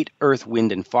 8, Earth,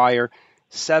 Wind, and Fire.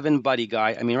 7, Buddy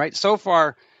Guy. I mean, right, so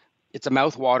far, it's a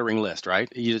mouth-watering list, right?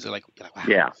 You just are like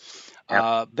wow.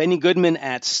 Yeah. Benny Goodman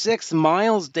at 6,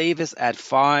 Miles Davis at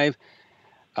 5,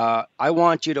 I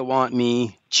Want You to Want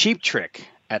Me, Cheap Trick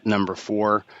at number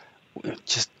 4.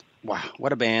 Just, wow,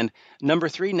 what a band. Number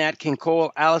 3, Nat King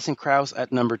Cole, Alison Krauss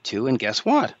at number 2. And guess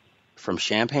what? From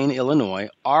Champaign, Illinois,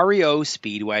 REO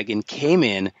Speedwagon came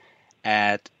in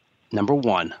at number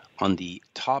 1 on the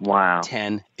top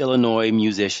 10 Illinois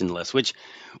musician list, which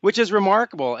is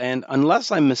remarkable. And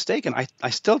unless I'm mistaken, I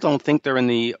still don't think they're in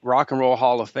the Rock and Roll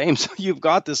Hall of Fame. So you've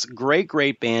got this great,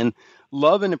 great band,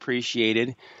 loved and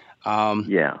appreciated.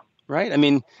 Right? I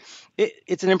mean,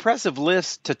 it's an impressive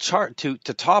list to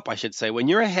top, I should say. When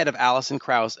you're ahead of Alison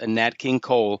Krauss and Nat King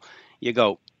Cole, you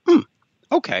go,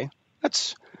 okay,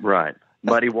 that's right.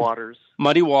 Muddy Waters.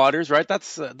 Muddy Waters, right?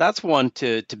 That's one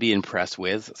to be impressed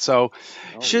with. So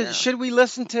should we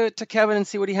listen to Kevin and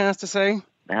see what he has to say?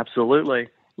 Absolutely.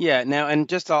 Yeah. Now,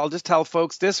 and I'll just tell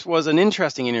folks, this was an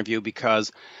interesting interview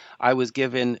because I was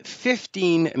given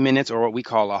 15 minutes, or what we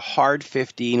call a hard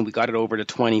 15. We got it over to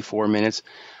 24 minutes.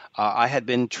 I had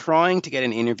been trying to get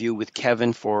an interview with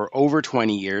Kevin for over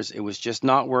 20 years. It was just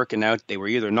not working out. They were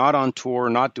either not on tour,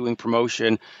 not doing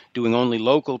promotion, doing only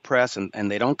local press,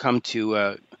 and they don't come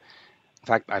to in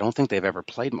fact, I don't think they've ever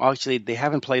played. Actually, they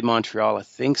haven't played Montreal, I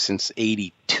think, since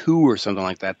 '82 or something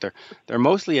like that. They're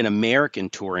mostly an American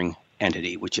touring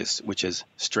entity, which is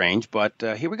strange. But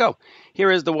here we go.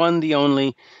 Here is the one, the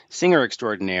only singer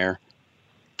extraordinaire,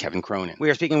 Kevin Cronin.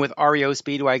 We are speaking with REO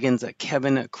Speedwagon's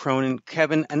Kevin Cronin.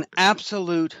 Kevin, an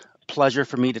absolute pleasure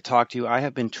for me to talk to you. I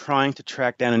have been trying to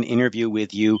track down an interview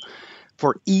with you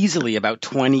for easily about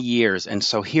 20 years, and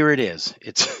so here it is.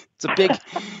 It's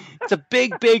a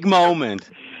big moment.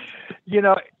 You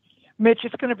know, Mitch,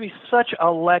 it's going to be such a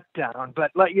letdown,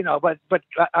 but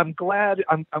I'm glad.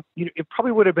 It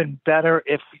probably would have been better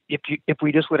if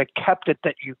we just would have kept it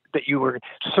that you were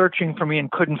searching for me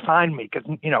and couldn't find me,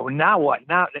 because now what?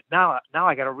 Now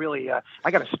I got to really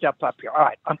I got to step up here. All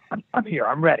right, I'm here.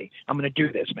 I'm ready. I'm going to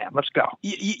do this, man. Let's go.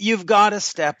 You've got to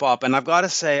step up, and I've got to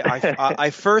say, I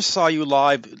first saw you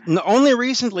live only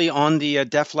recently on the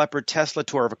Def Leppard Tesla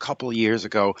tour of a couple of years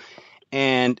ago,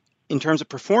 and in terms of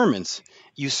performance,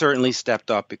 you certainly stepped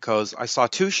up, because I saw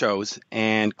two shows,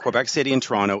 and Quebec City and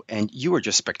Toronto, and you were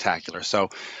just spectacular. So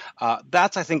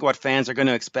that's, I think, what fans are going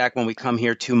to expect when we come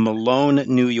here to Malone,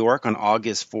 New York on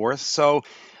August 4th. So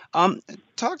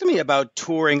talk to me about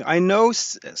touring. I know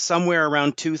somewhere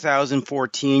around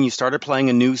 2014 you started playing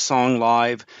a new song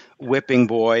live, Whipping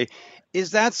Boy.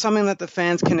 Is that something that the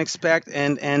fans can expect?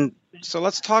 And so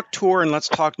let's talk tour and let's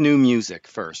talk new music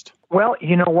first. Well,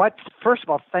 you know what? First of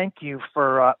all, thank you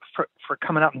for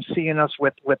coming out and seeing us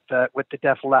with the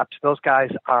Def Leppard. Those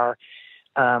guys are,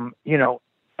 touring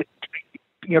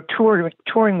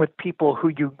with people who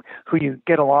you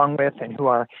get along with and who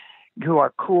are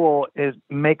cool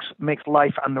makes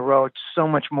life on the road so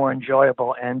much more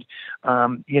enjoyable. And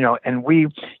and we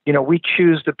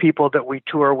choose the people that we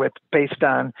tour with based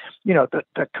on the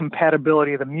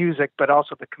compatibility of the music, but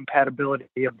also the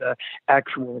compatibility of the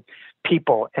actual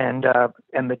people. And the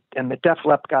Def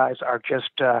Leppard guys are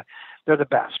just they're the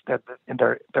best.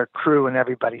 Their crew and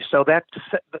everybody. So that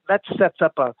sets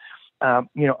up a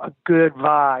good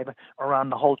vibe around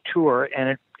the whole tour,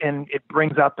 and it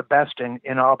brings out the best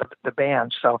in all the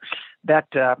bands. So that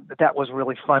was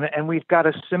really fun. And we've got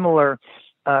a similar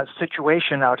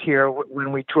situation out here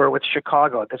when we tour with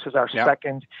Chicago. This is our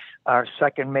second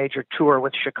major tour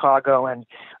with Chicago, and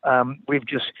we've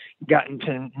just gotten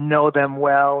to know them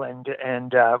well, and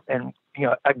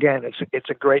again, it's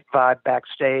a great vibe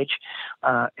backstage,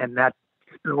 and that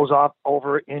goes off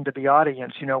over into the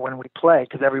audience, when we play,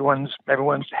 because everyone's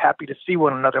happy to see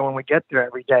one another when we get there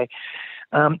every day.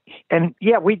 And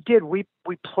yeah, we did. We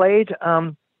played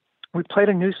a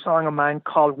new song of mine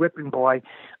called Whipping Boy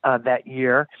that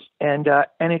year, and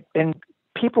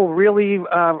people really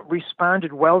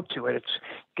responded well to it.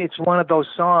 It's one of those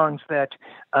songs that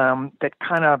kind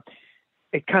of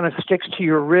sticks to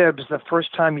your ribs the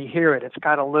first time you hear it. It's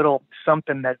got a little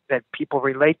something that people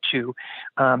relate to.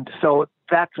 So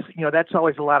that's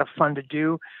always a lot of fun to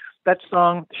do. That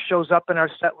song shows up in our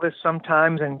set list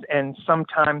sometimes and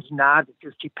sometimes not. It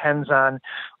just depends on,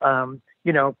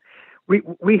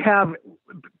 we have,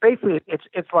 basically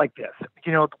it's like this,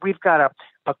 we've got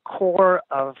a core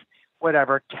of 10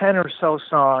 or so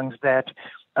songs that,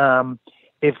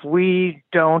 if we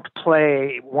don't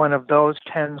play one of those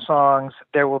 10 songs,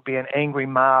 there will be an angry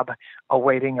mob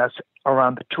awaiting us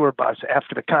around the tour bus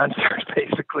after the concert,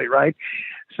 basically, right?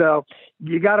 So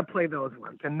you got to play those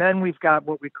ones. And then we've got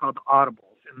what we call the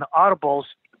audibles. And the audibles,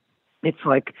 it's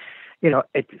like,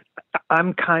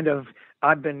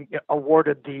 I've been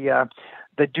awarded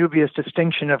the dubious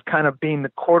distinction of kind of being the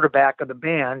quarterback of the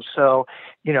band. So,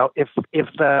 if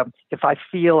I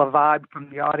feel a vibe from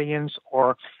the audience,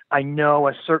 or I know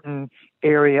a certain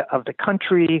area of the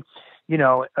country,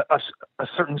 a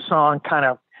certain song kind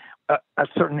of, a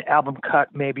certain album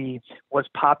cut maybe was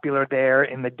popular there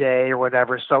in the day or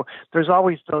whatever. So there's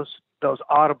always those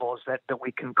audibles that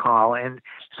we can call. And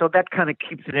so that kind of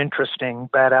keeps it interesting.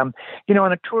 But, on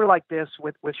a tour like this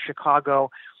with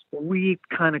Chicago, we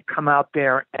kind of come out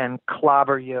there and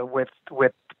clobber you with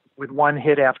one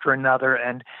hit after another.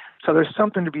 And so there's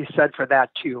something to be said for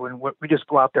that too. And we just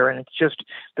go out there, and it's just,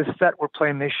 the set we're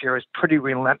playing this year is pretty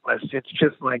relentless. It's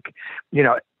just like,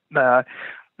 it's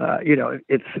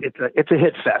a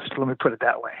hit fest. Let me put it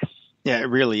that way. Yeah, it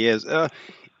really is.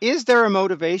 Is there a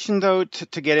motivation, though,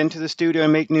 to get into the studio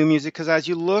and make new music? Because as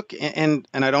you look, and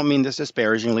I don't mean this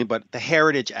disparagingly, but the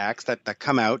heritage acts that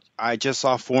come out, I just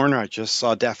saw Foreigner, I just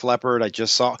saw Def Leppard,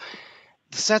 the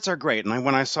sets are great. And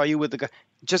when I saw you with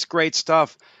just great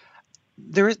stuff,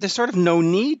 there's sort of no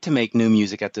need to make new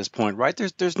music at this point, right?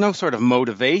 There's no sort of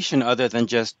motivation other than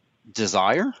just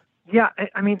desire. Yeah,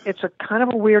 I mean, it's a kind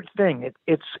of a weird thing.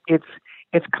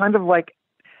 It's kind of like,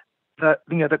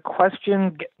 the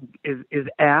question is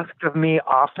asked of me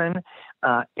often,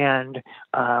 and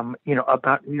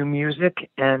about new music,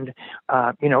 and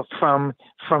from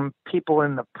people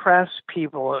in the press,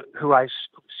 people who I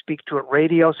speak to at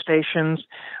radio stations,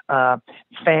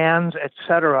 fans,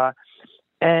 etc.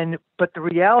 But the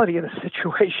reality of the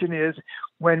situation is,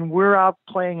 when we're out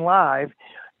playing live,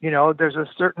 there's a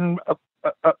certain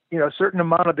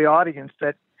amount of the audience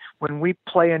that, when we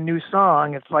play a new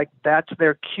song, it's like that's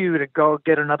their cue to go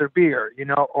get another beer,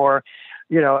 or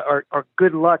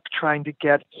good luck trying to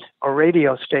get a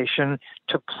radio station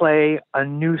to play a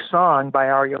new song by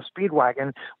REO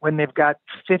Speedwagon when they've got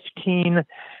 15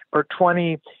 or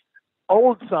 20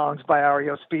 old songs by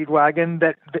REO Speedwagon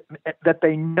that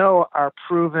they know are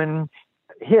proven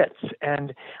hits.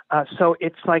 And so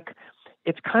it's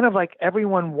kind of like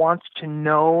everyone wants to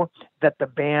know that the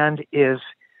band is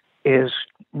is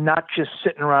not just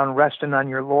sitting around resting on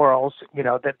your laurels.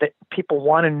 That people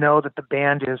want to know that the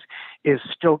band is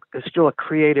still a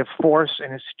creative force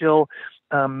and is still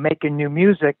making new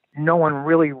music. No one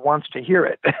really wants to hear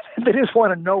it. They just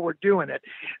want to know we're doing it.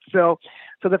 So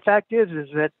the fact is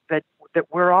that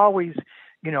we're always,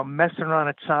 messing around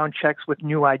at sound checks with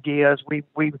new ideas. We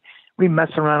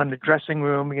mess around in the dressing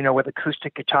room, with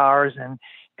acoustic guitars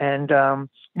and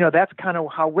that's kind of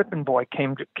how Whippin' Boy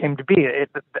came to be.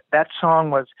 That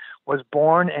song was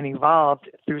born and evolved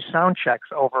through sound checks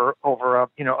over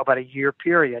about a year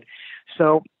period.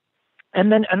 So,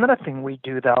 and then another thing we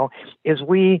do though is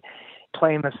we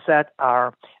play in the set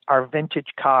our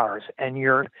vintage cars, and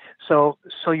you're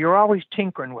always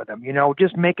tinkering with them,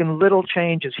 just making little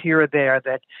changes here or there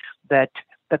that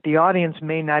the audience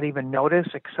may not even notice,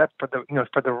 except for the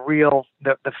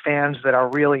fans that are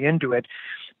really into it.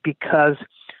 Because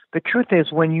the truth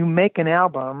is, when you make an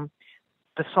album,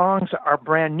 the songs are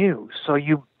brand new. So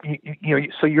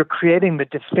so you're creating the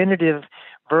definitive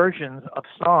versions of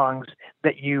songs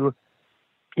that you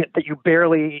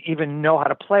barely even know how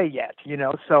to play yet.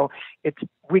 So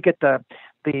we get the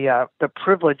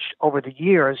privilege over the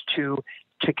years to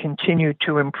continue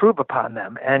to improve upon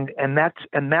them, and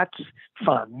that's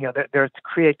fun. There's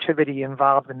creativity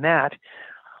involved in that,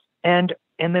 and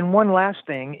then one last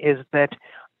thing is that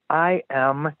I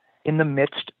am in the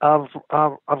midst of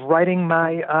writing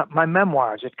my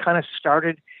memoirs. It kind of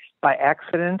started by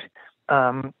accident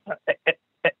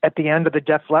at the end of the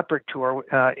Def Leppard tour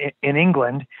in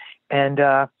England, and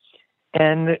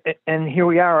here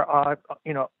we are,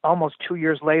 almost 2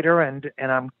 years later, and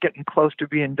I'm getting close to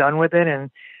being done with it,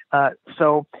 and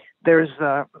so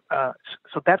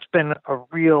that's been a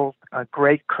real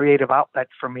great creative outlet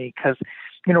for me, because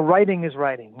writing is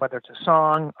writing, whether it's a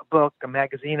song, a book, a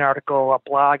magazine article, a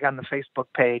blog on the Facebook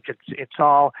page. It's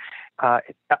all.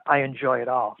 I enjoy it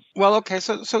all. Well, okay,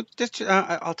 so just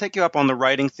I'll take you up on the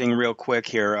writing thing real quick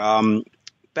here.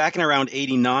 Back in around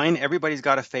 '89, Everybody's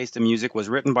Gotta Face the Music was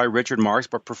written by Richard Marx,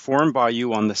 but performed by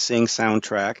you on the Sing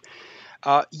soundtrack.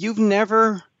 You've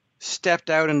never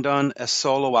stepped out and done a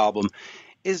solo album.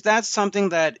 Is that something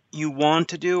that you want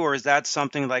to do, or is that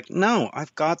something like, no,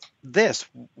 I've got this.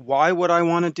 Why would I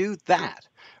want to do that?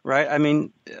 Right? I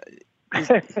mean,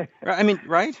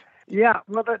 right? Yeah.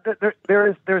 Well,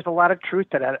 there's a lot of truth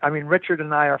to that. I mean, Richard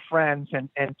and I are friends, and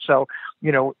so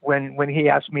when he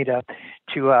asked me to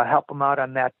help him out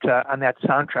on that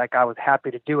soundtrack, I was happy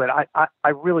to do it. I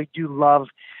really do love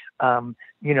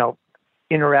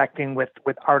interacting with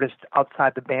artists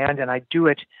outside the band, and I do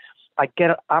it. I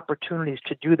get opportunities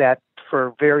to do that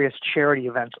for various charity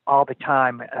events all the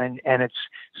time, and it's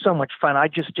so much fun. I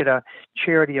just did a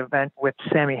charity event with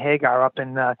Sammy Hagar up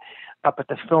at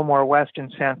the Fillmore West in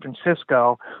San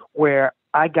Francisco, where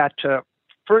I got to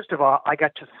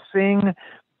sing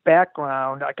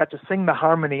background. I got to sing the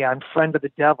harmony on "Friend of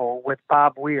the Devil" with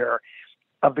Bob Weir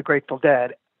of the Grateful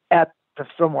Dead at the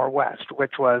Fillmore West,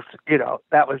 which was,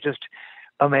 that was just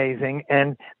amazing.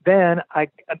 And then I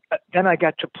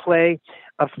got to play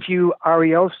a few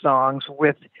REO songs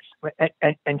with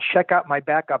and check out my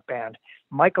backup band: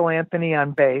 Michael Anthony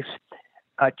on bass,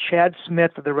 Chad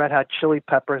Smith of the Red Hot Chili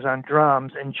Peppers on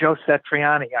drums, and Joe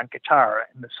Satriani on guitar.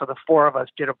 And so the four of us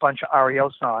did a bunch of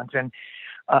REO songs, and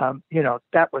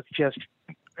that was just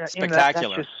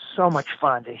spectacular. That's just so much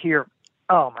fun to hear.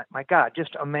 Oh my God,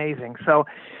 just amazing. So,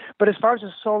 but as far as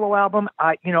a solo album,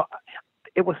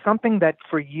 it was something that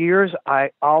for years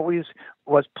I always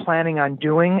was planning on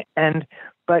doing,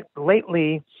 but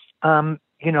lately,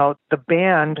 the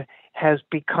band has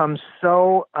become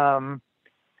so,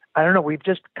 I don't know, we've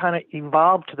just kind of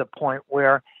evolved to the point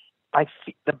where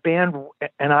the band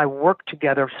and I work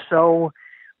together so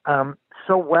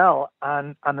well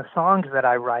on the songs that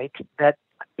I write that,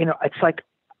 it's like,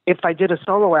 if I did a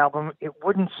solo album, it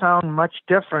wouldn't sound much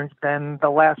different than the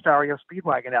last REO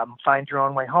Speedwagon album, Find Your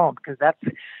Own Way Home, because that's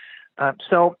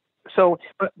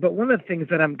but one of the things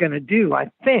that I'm going to do,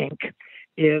 I think,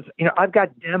 is, I've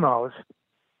got demos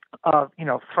of,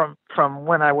 from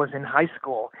when I was in high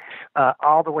school,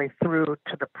 all the way through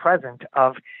to the present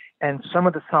and some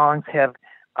of the songs have,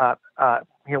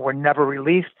 were never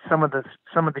released. Some of the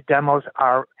demos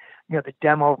are, the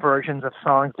demo versions of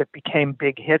songs that became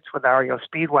big hits with REO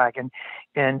Speedwagon.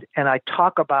 And I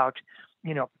talk about,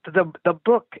 the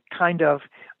book kind of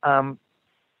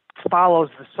follows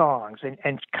the songs and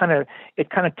it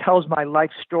kind of tells my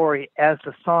life story as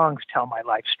the songs tell my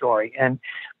life story. And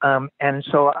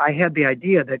so I had the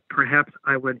idea that perhaps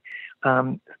I would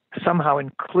somehow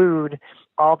include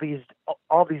all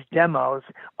these demos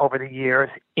over the years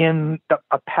in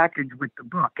a package with the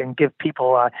book, and give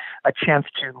people a chance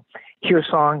to hear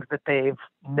songs that they've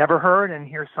never heard and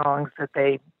hear songs that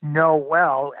they know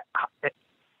well,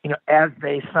 as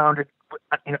they sounded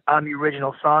on the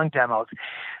original song demos.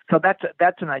 So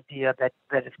that's an idea that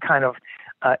is kind of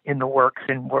in the works,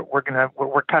 and we're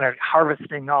kind of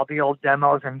harvesting all the old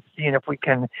demos and seeing if we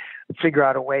can figure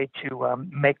out a way to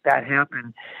make that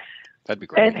happen. That'd be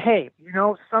great. And hey,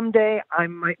 someday I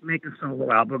might make a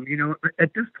solo album.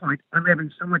 At this point, I'm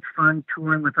having so much fun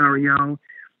touring with REO,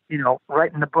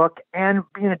 writing the book and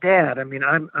being a dad. I mean,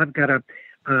 I've got a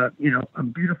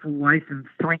beautiful wife and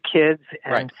 3 kids,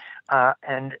 and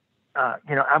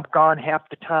I'm gone half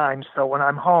the time. So when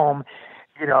I'm home,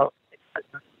 the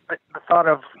thought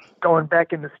of going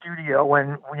back in the studio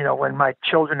when my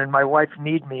children and my wife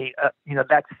need me,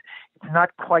 it's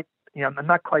not quite. I'm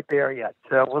not quite there yet,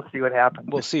 so we'll see what happens.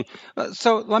 We'll see.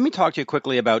 So let me talk to you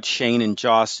quickly about Shane and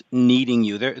Joss needing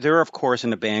you. They're of course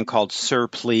in a band called Sir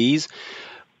Please.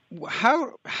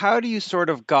 How do you sort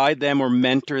of guide them or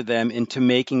mentor them into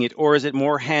making it, or is it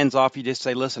more hands off? You just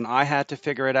say, "Listen, I had to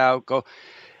figure it out." Go.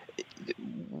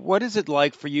 What is it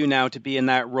like for you now to be in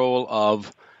that role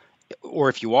of, or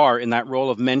if you are in that role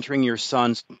of mentoring your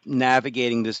sons,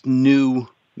 navigating this new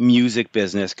music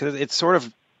business? Because it's sort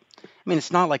of,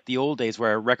 it's not like the old days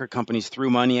where record companies threw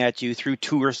money at you, threw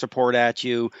tour support at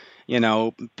you,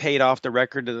 paid off the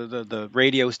record to the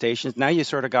radio stations. Now you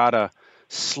sort of got to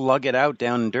slug it out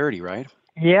down and dirty, right?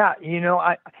 Yeah,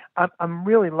 I'm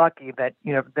really lucky that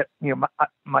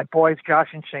my boys, Josh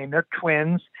and Shane, they're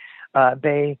twins.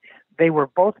 They were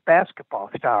both basketball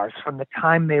stars from the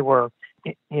time they were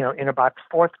in about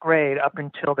 4th grade up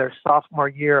until their sophomore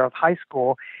year of high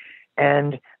school,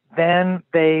 and then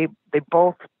they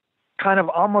both kind of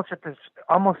almost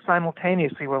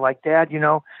simultaneously were like, "Dad,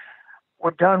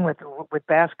 we're done with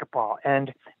basketball,"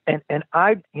 and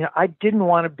I didn't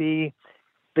want to be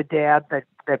the dad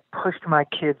that pushed my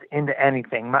kids into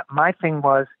anything. My thing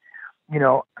was,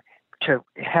 to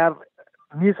have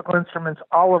musical instruments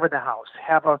all over the house,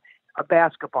 have a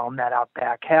basketball net out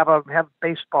back, have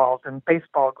baseballs and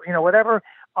baseball, whatever,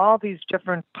 all these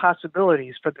different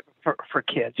possibilities for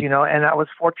kids, and I was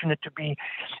fortunate to be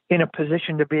in a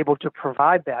position to be able to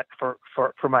provide that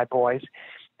for my boys,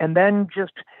 and then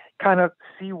just kind of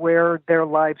see where their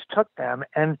lives took them.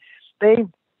 And they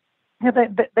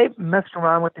messed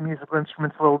around with the musical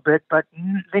instruments a little bit, but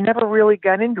they never really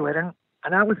got into it, and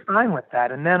I was fine with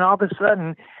that. And then all of a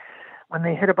sudden, when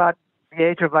they hit about the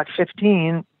age of about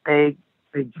 15, they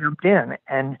jumped in,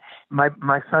 and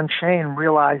my son Shane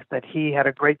realized that he had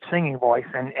a great singing voice,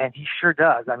 and he sure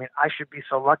does. I mean, I should be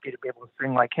so lucky to be able to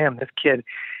sing like him. This kid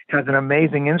has an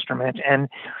amazing instrument, and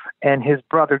his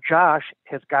brother Josh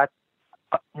has got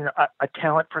a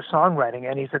talent for songwriting,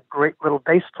 and he's a great little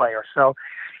bass player. So,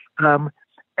 and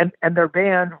their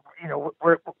band,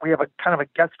 we have a kind of a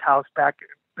guest house back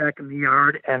in the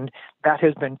yard, and that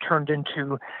has been turned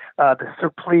into the Sir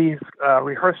Please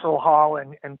rehearsal hall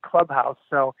and clubhouse.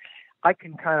 So I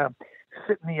can kind of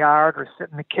sit in the yard or sit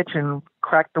in the kitchen,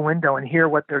 crack the window, and hear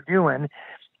what they're doing.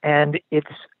 And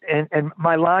and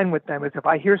my line with them is, if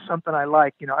I hear something I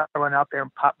like, I run out there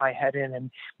and pop my head in.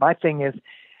 And my thing is,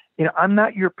 I'm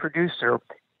not your producer,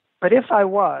 but if I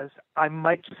was, I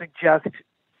might suggest,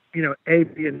 A,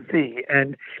 B, and C.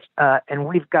 And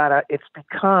we've got it's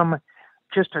become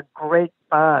just a great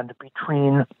bond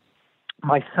between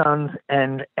my sons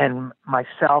and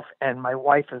myself and my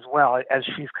wife as well, as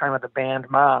she's kind of the band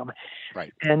mom.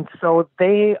 Right. And so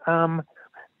they've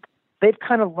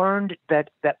kind of learned that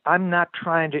I'm not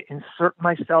trying to insert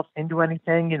myself into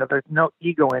anything. There's no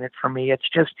ego in it for me. It's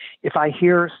just, if I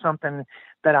hear something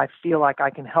that I feel like I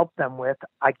can help them with,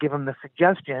 I give them the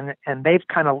suggestion, and they've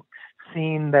kind of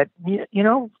seen that,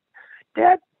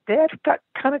 Dad got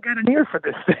an ear for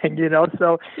this thing,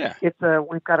 So yeah.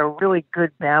 We've got a really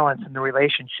good balance in the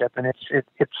relationship, and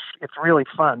it's really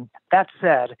fun. That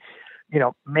said,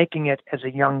 making it as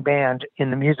a young band in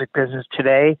the music business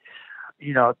today,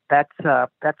 that's a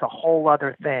whole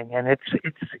other thing, and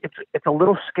it's a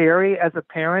little scary as a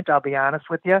parent. I'll be honest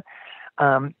with you.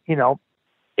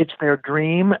 It's their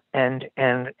dream, and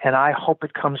I hope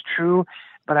it comes true.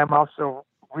 But I'm also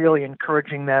really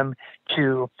encouraging them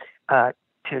to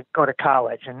go to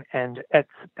college, and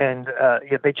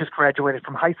they just graduated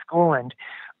from high school, and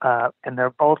they're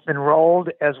both enrolled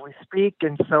as we speak,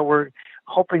 and so we're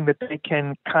hoping that they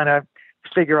can kind of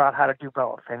figure out how to do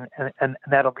both, and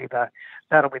that'll be the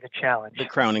challenge, the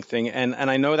crowning thing. And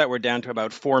I know that we're down to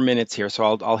about 4 minutes here,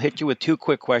 so I'll hit you with 2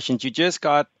 quick questions. You just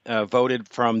got voted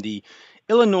from the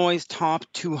Illinois' top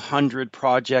 200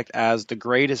 project as the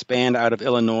greatest band out of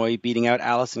Illinois, beating out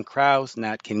Alison Krauss,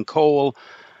 Nat King Cole,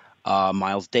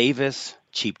 Miles Davis,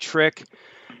 Cheap Trick.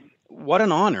 What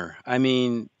an honor. I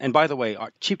mean, and by the way,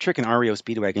 Cheap Trick and REO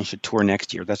Speedwagon should tour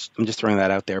next year. I'm just throwing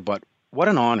that out there. But what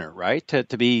an honor, right?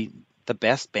 To be the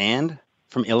best band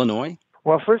from Illinois.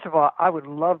 Well, first of all, I would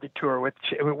love to tour with.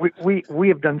 We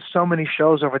have done so many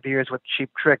shows over the years with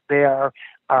Cheap Trick. They are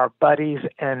our buddies,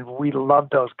 and we love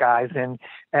those guys. And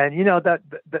you know that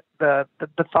the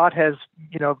thought has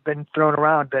been thrown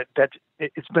around that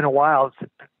it's been a while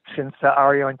since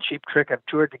REO and Cheap Trick have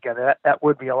toured together. That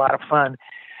would be a lot of fun.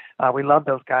 We love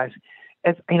those guys.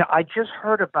 And I just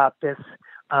heard about this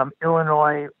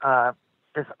Illinois,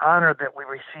 this honor that we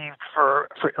received for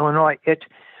Illinois.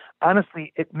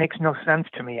 Honestly, it makes no sense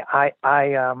to me.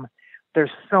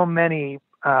 There's so many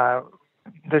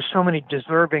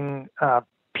deserving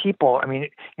people. I mean,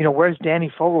 where's Danny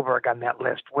Fogelberg on that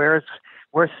list? Where's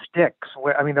Styx?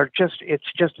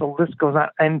 It's just the list goes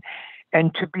on.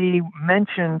 And to be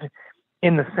mentioned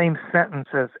in the same sentence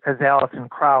as Alison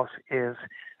Krauss is,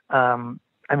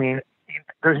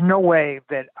 there's no way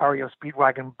that REO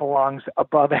Speedwagon belongs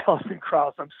above Alison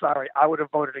Krauss. I'm sorry. I would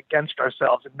have voted against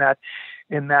ourselves in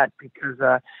that because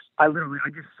I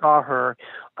just saw her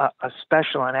a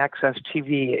special on Access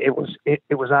TV.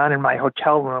 It was on in my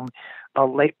hotel room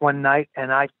late one night,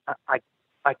 and I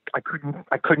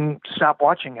couldn't stop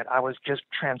watching it. I was just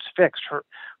transfixed.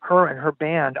 Her and her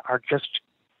band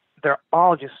they're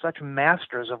all just such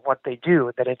masters of what they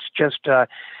do that it's just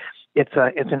it's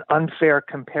an unfair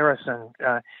comparison,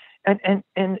 and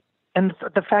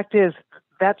the fact is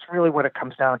that's really what it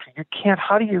comes down to. You can't.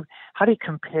 How do you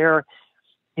compare,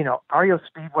 REO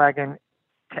Speedwagon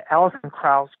to Alison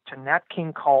Krauss, to Nat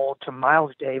King Cole, to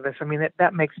Miles Davis? I mean,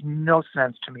 that makes no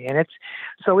sense to me. And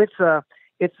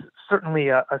it's certainly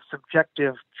a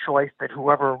subjective choice that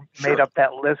whoever made up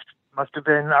that list must have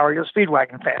been REO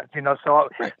Speedwagon fans,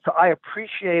 So I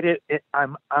appreciate it.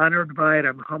 I'm honored by it.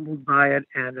 I'm humbled by it,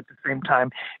 and at the same time,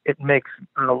 it makes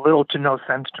a little to no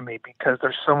sense to me because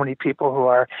there's so many people who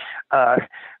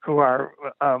are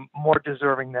more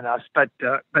deserving than us. But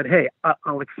hey,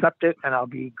 I'll accept it, and I'll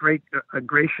be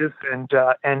gracious and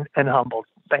humbled.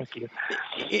 Thank you.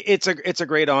 It's a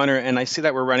great honor, and I see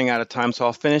that we're running out of time, so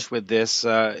I'll finish with this.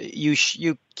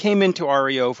 You came into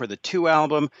REO for the 2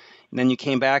 album. And then you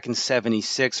came back in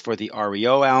 '76 for the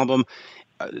REO album.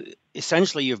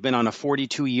 Essentially, you've been on a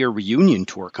 42-year reunion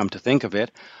tour, come to think of it.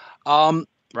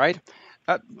 Right?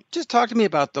 Just talk to me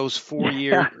about those 4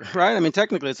 years, right? I mean,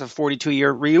 technically, it's a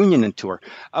 42-year reunion tour.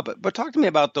 But talk to me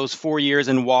about those 4 years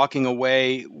and walking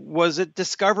away. Was it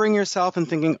discovering yourself and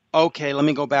thinking, okay, let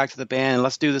me go back to the band and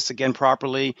let's do this again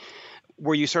properly?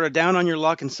 Were you sort of down on your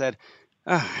luck and said,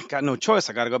 I got no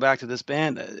choice. I got to go back to this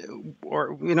band.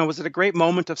 Or, was it a great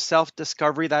moment of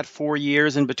self-discovery, that 4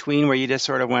 years in between where you just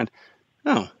sort of went,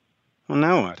 oh, well,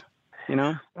 now what?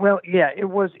 Well, yeah, it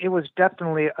was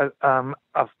definitely a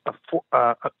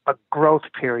growth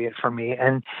period for me.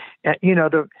 And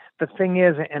the thing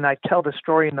is, and I tell the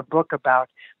story in the book about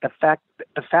the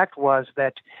fact was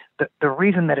that the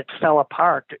reason that it fell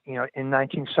apart, in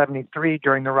 1973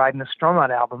 during the Ride in the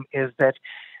Stormont album is that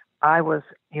I was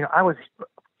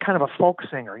kind of a folk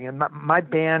singer. My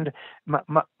band,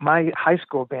 my high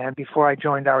school band before I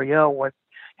joined REO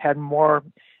had more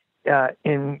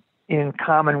in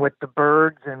common with the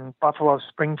Byrds and Buffalo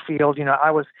Springfield.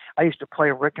 I used to play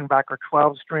Rickenbacker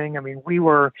 12 string. I mean, we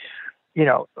were,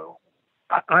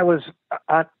 I was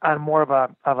on more of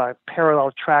a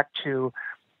parallel track to.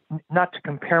 Not to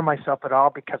compare myself at all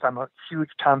because I'm a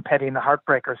huge Tom Petty and the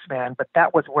Heartbreakers fan, but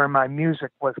that was where my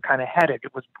music was kind of headed.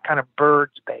 It was kind of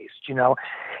Byrds based,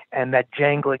 and that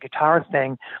jangly guitar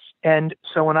thing. And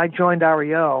so when I joined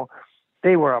REO,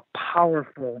 they were a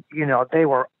powerful, they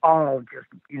were all just,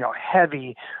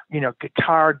 heavy,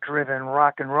 guitar driven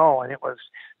rock and roll. And it was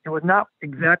not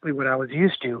exactly what I was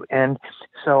used to. And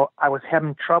so I was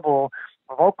having trouble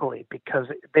vocally because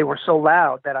they were so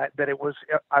loud that I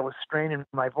was straining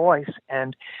my voice,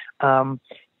 and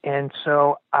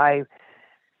so I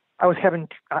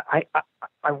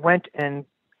went and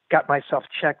got myself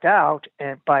checked out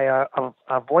and by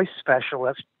a voice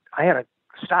specialist. I had to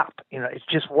stop. It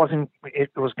just wasn't.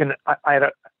 It was gonna.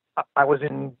 I was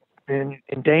in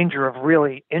danger of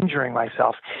really injuring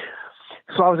myself.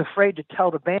 So I was afraid to tell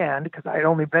the band because I had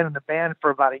only been in the band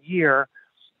for about a year,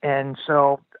 and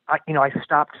so. I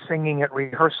stopped singing at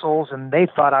rehearsals, and they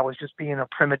thought I was just being a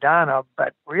prima donna,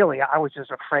 but really I was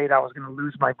just afraid I was going to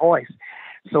lose my voice.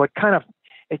 So it kind of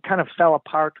fell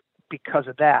apart because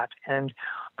of that. And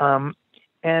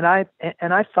I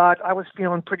thought I was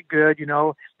feeling pretty good. You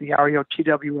know, the REO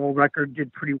TWO record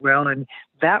did pretty well, and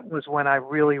that was when I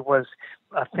really was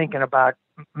thinking about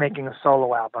making a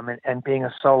solo album and being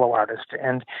a solo artist.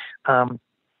 And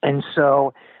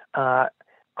so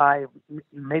I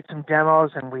made some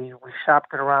demos, and we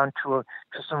shopped it around to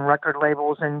some record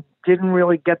labels, and didn't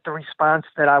really get the response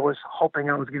that I was hoping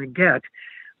I was going to get.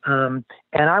 And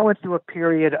I went through a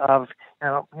period of,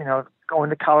 going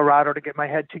to Colorado to get my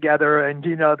head together, and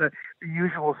the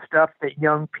usual stuff that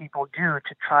young people do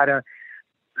to try to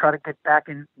get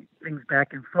things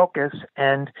back in focus.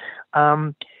 And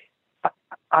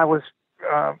I was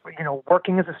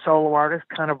working as a solo artist,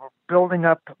 kind of building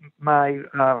up my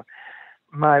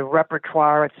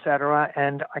repertoire, etc.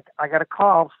 And I got a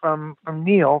call from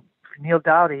Neil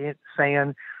Doughty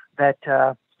saying that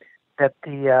the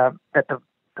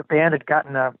band had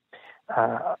gotten a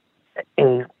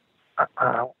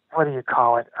what do you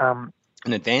call it? An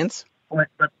advance? When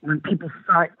people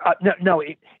sign,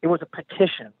 it was a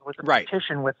petition. It was a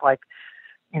petition with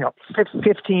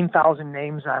 15,000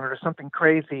 names on it or something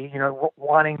crazy.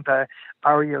 Wanting the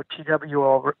REO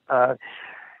TWO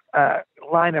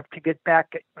lineup to get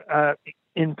back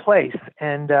in place.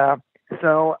 And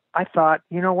so I thought,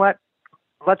 you know what?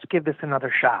 Let's give this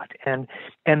another shot. And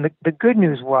the good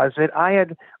news was that I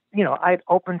had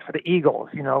opened for the Eagles,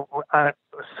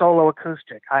 solo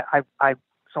acoustic.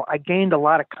 So I gained a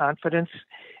lot of confidence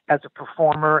as a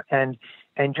performer and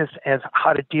just as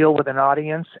how to deal with an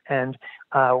audience, and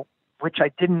which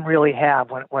I didn't really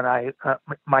have when I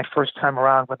my first time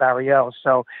around with REO.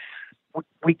 So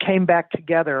we came back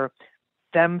together,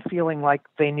 them feeling like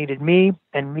they needed me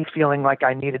and me feeling like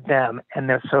I needed them,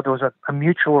 and so there was a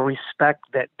mutual respect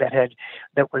that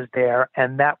was there,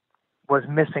 and that was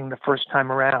missing the first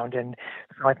time around. And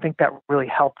so I think that really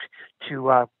helped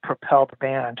to propel the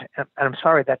band. And I'm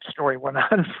sorry that story went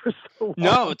on for so long.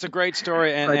 No, it's a great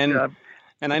story,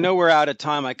 and I know we're out of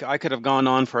time. I could have gone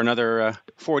on for another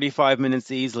 45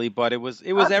 minutes easily, but it was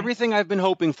everything I've been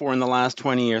hoping for in the last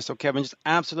 20 years. So, Kevin, just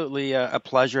absolutely a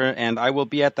pleasure, and I will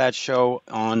be at that show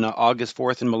on August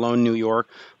 4th in Malone, New York.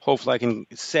 Hopefully I can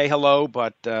say hello,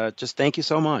 but just thank you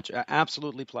so much.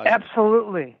 Absolutely pleasure.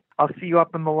 Absolutely. I'll see you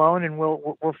up in Malone, and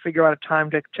we'll figure out a time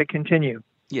to continue.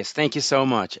 Yes, thank you so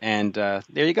much. And there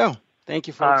you go. Thank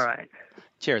you, folks. All right.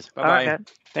 Cheers. Bye-bye. Right.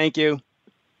 Thank you.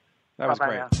 That was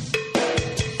great. Now.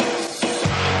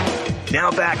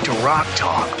 Now back to Rock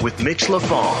Talk with Mitch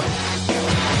LaFon.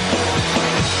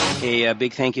 A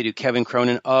big thank you to Kevin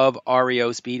Cronin of REO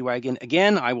Speedwagon.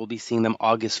 Again, I will be seeing them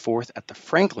August 4th at the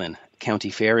Franklin County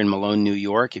Fair in Malone, New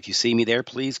York. If you see me there,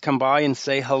 please come by and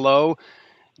say hello.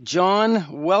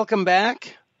 John, welcome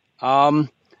back. Thank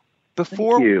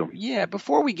you. Yeah,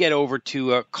 before we get over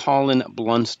to Colin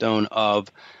Blunstone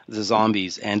of the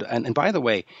Zombies, and by the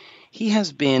way, he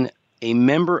has been a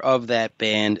member of that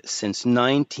band since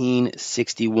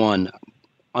 1961,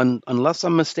 unless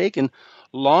I'm mistaken,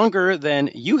 longer than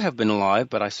you have been alive,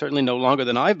 but I certainly know longer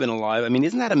than I've been alive. I mean,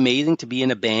 isn't that amazing to be in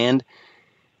a band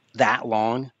that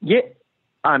long? Yeah,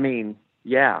 I mean,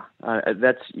 yeah,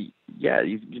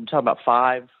 you can talk about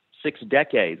 5-6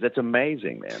 decades. That's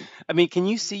amazing, man. I mean, can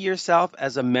you see yourself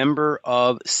as a member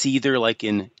of Seether like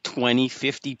in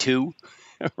 2052?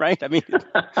 Right? I mean,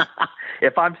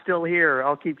 if I'm still here,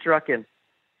 I'll keep trucking.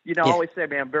 I always say,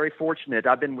 man, I'm very fortunate.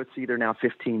 I've been with Seether now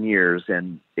 15 years,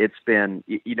 and it's been,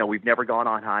 we've never gone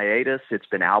on hiatus. It's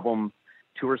been album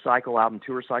tour cycle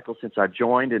since I've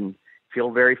joined, and feel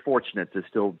very fortunate to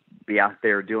still be out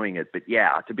there doing it. But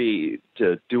yeah,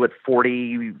 to do it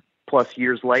 40 plus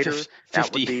years later, 50.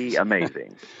 That would be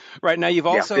amazing. Right, now you've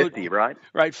also 50, right?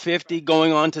 Right, 50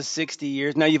 going on to 60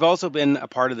 years. Now you've also been a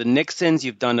part of the Nixons.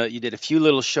 You did a few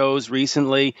little shows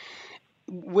recently.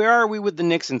 Where are we with the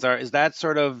Nixons? Is that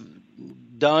sort of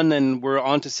done and we're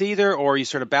on to Seether, or are you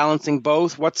sort of balancing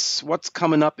both? What's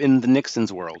coming up in the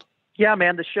Nixons world? Yeah,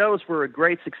 man, the shows were a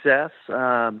great success.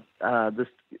 This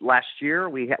last year,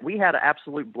 we had an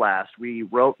absolute blast. We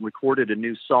wrote and recorded a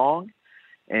new song,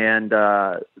 and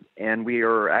I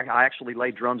actually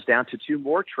laid drums down to 2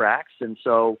 more tracks, and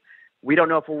so we don't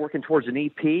know if we're working towards an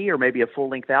EP or maybe a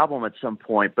full-length album at some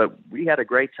point, but we had a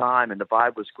great time, and the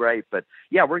vibe was great. But,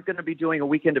 yeah, we're going to be doing a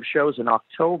weekend of shows in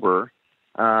October.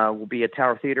 We'll be at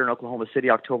Tower Theater in Oklahoma City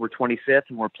October 25th,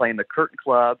 and we're playing the Curtain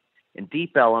Club in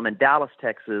Deep Ellum in Dallas,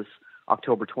 Texas,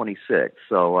 October 26th.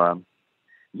 So,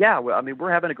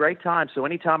 we're having a great time. So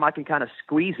anytime I can kind of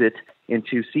squeeze it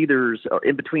into Seether's,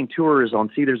 in between tours on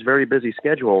Seether's very busy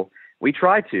schedule, we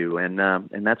try to, and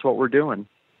that's what we're doing.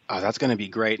 Oh, that's going to be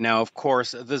great. Now, of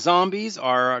course, the Zombies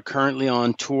are currently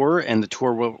on tour, and the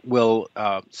tour will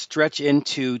stretch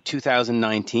into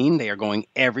 2019. They are going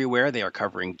everywhere. They are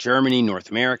covering Germany, North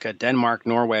America, Denmark,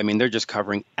 Norway. I mean, they're just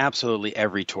covering absolutely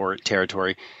every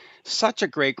territory. Such a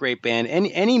great, great band.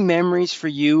 Any memories for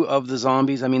you of the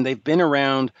Zombies? I mean, they've been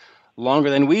around longer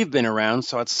than we've been around,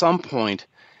 so at some point,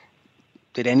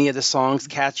 did any of the songs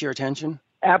catch your attention?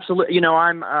 Absolutely.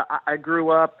 I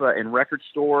grew up in record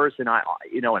stores, and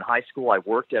in high school I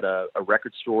worked at a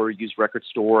record store, used record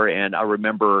store, and I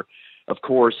remember, of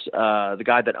course, the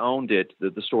guy that owned it,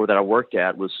 the store that I worked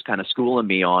at, was kind of schooling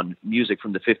me on music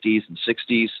from the 50s and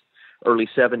 60s, early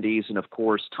 70s, and of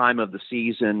course, Time of the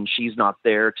Season, She's Not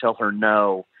There, Tell Her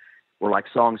No, were like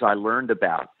songs I learned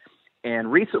about.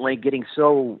 And recently, getting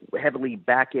so heavily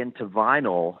back into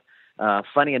vinyl.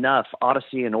 Funny enough,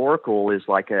 Odyssey and Oracle is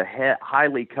like a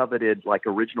highly coveted, like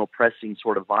original pressing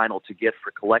sort of vinyl to get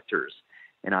for collectors.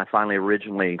 And I finally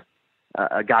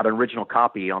got an original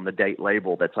copy on the Date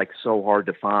label that's like so hard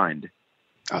to find.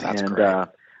 Oh, that's great.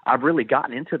 I've really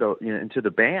gotten into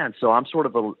the band, so I'm sort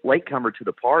of a latecomer to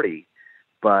the party.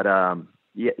 But I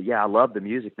love the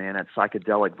music, man. That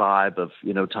psychedelic vibe of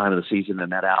Time of the Season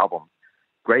and that album.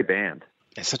 Great band.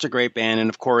 It's such a great band. And,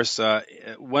 of course,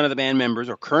 one of the band members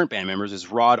or current band members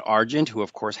is Rod Argent, who,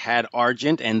 of course, had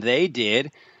Argent. And they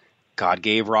did God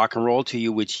Gave Rock and Roll to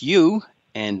You, which you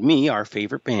and me, our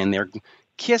favorite band there,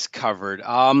 Kiss covered.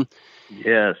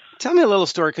 Yes. Tell me a little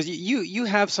story, because you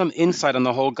have some insight on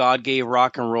the whole God Gave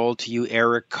Rock and Roll to You,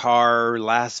 Eric Carr,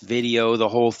 last video, the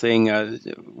whole thing.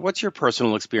 What's your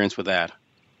personal experience with that?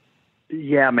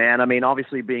 Yeah, man. I mean,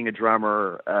 obviously being a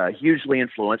drummer, hugely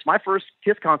influenced. My first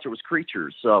Kiss concert was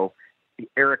Creatures, so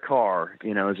Eric Carr,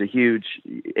 is a huge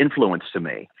influence to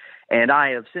me. And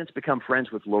I have since become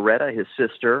friends with Loretta, his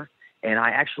sister, and I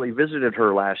actually visited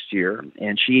her last year,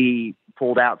 and she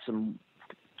pulled out some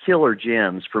killer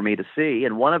gems for me to see,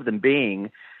 and one of them being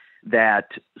that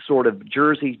sort of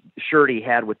jersey shirt he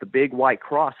had with the big white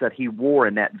cross that he wore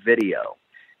in that video.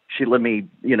 She let me,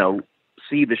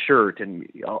 see the shirt and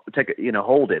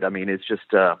hold it. I mean, it's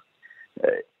just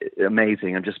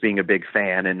amazing. I'm just being a big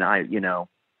fan, and I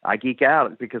geek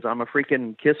out because I'm a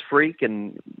freaking Kiss freak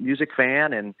and music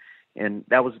fan, and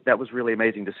that was really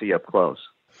amazing to see up close.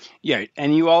 Yeah,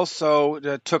 and you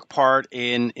also took part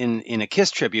in a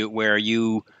Kiss tribute where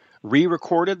you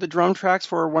re-recorded the drum tracks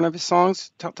for one of his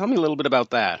songs. Tell me a little bit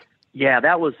about that. Yeah,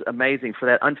 that was amazing. For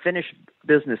that Unfinished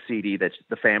Business CD that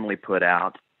the family put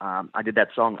out, I did that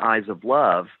song Eyes of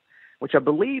Love, which I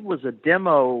believe was a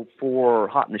demo for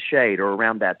Hot in the Shade or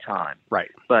around that time.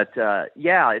 Right. But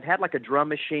it had like a drum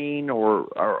machine or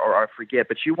I forget,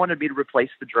 but she wanted me to replace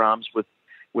the drums with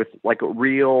like a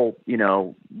real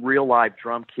live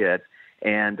drum kit.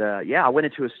 And I went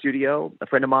into a studio, a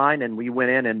friend of mine, and we went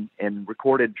in and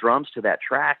recorded drums to that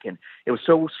track. And it was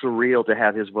so surreal to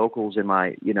have his vocals in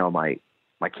my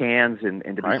cans and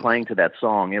to be playing to that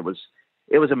song. It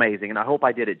was amazing, and I hope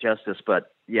I did it justice.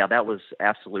 But yeah, that was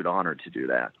absolute honor to do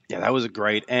that. Yeah, that was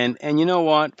great. And you know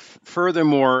what?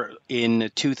 Furthermore,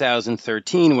 in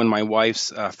 2013, when my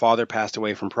wife's father passed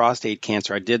away from prostate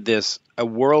cancer, I did A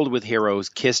World with Heroes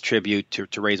Kiss tribute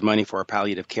to raise money for a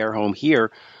palliative care home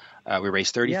here. We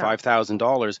raised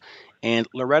 $35,000, and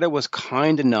Loretta was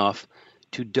kind enough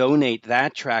to donate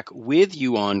that track with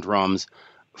you on drums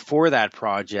for that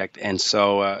project. And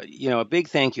so, a big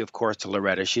thank you, of course, to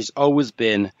Loretta. She's always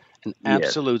been an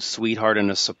absolute sweetheart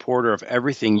and a supporter of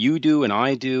everything you do and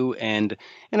I do. And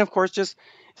of course, just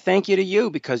thank you to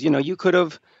you because, you could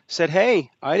have said,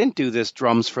 hey, I didn't do this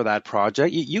drums for that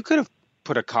project. You could have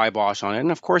put a kibosh on it.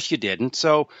 And of course you didn't.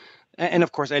 So, and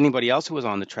of course, anybody else who was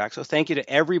on the track. So thank you to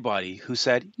everybody who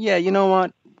said, yeah, you know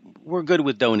what? We're good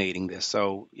with donating this.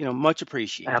 So, much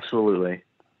appreciated. Absolutely.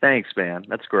 Thanks, man.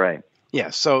 That's great.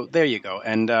 Yeah. So there you go.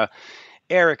 And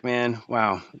Eric, man,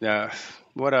 wow.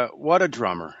 What a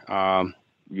drummer.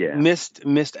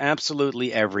 Missed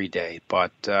absolutely every day.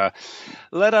 But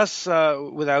let us,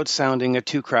 without sounding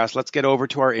too crass, let's get over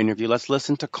to our interview. Let's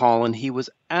listen to Colin. He was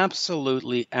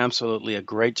absolutely a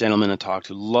great gentleman to talk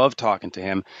to. Love talking to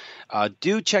him.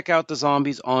 Do check out the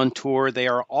Zombies on tour. They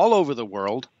are all over the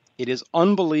world. It is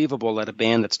unbelievable that a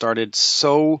band that started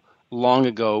so long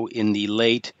ago in the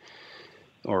late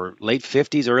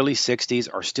 50s, early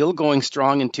 60s, are still going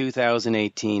strong in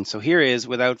 2018. So here is,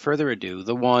 without further ado,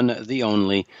 the one, the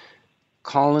only,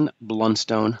 Colin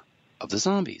Blunstone of the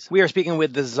Zombies. We are speaking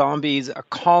with the Zombies,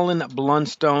 Colin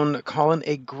Blunstone. Colin,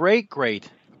 a great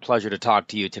pleasure to talk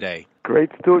to you today. Great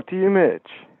to talk to you, Mitch.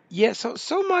 Yeah,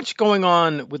 so much going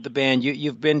on with the band.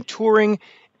 You've been touring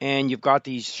And you've got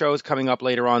these shows coming up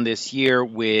later on this year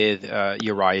with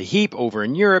Uriah Heep over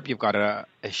in Europe. You've got a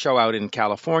show out in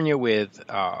California with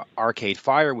Arcade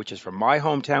Fire, which is from my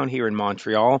hometown here in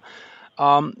Montreal.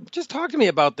 Just talk to me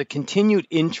about the continued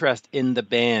interest in the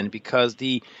band, because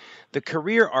the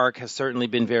career arc has certainly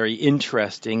been very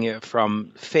interesting,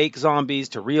 from fake zombies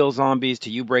to real zombies to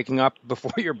you breaking up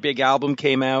before your big album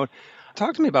came out.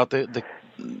 Talk to me about the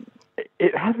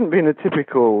It hasn't been a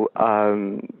typical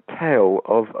tale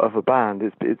of a band.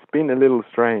 It's been a little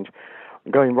strange.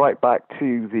 Going right back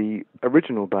to the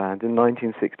original band in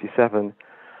 1967,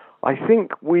 I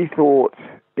think we thought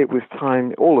it was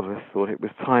time, all of us thought it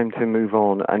was time to move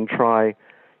on and try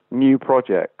new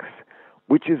projects,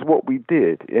 which is what we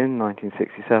did in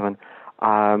 1967.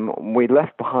 We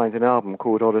left behind an album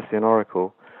called Odyssey and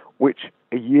Oracle, which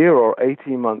a year or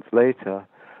 18 months later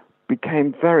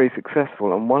became very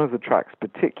successful, and one of the tracks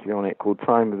particularly on it, called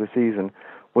Time of the Season,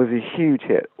 was a huge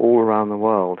hit all around the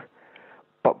world.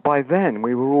 But by then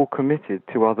we were all committed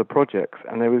to other projects,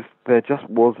 and there just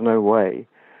was no way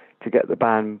to get the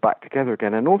band back together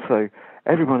again. And also,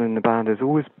 everyone in the band has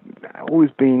always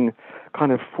been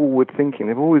kind of forward thinking.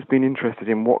 They've always been interested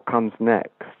in what comes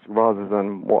next rather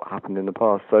than what happened in the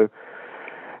past. So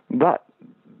that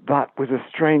was a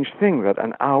strange thing, that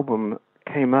an album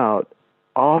came out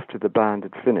after the band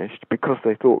had finished because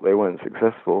they thought they weren't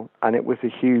successful, and it was a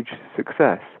huge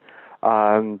success.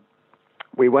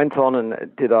 We went on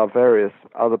and did our various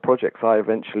other projects. I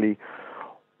eventually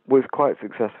was quite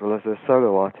successful as a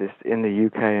solo artist in the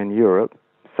UK and Europe.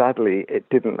 Sadly, it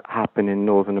didn't happen in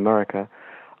Northern America.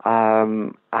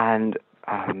 Rod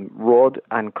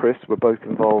and Chris were both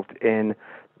involved in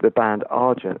the band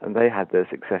Argent, and they had their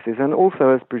successes, and also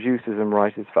as producers and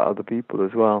writers for other people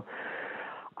as well.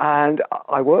 And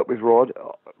I worked with Rod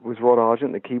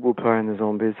Argent, the keyboard player in the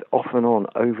Zombies, off and on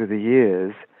over the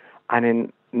years. And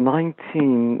in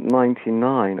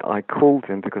 1999, I called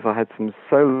him because I had some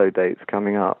solo dates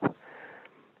coming up.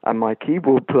 And my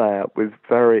keyboard player was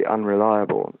very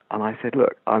unreliable. And I said,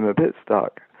 look, I'm a bit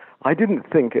stuck. I didn't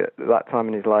think at that time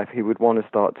in his life he would want to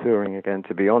start touring again,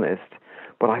 to be honest.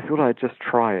 But I thought I'd just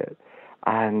try it.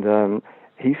 And I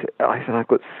said, I've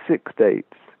got 6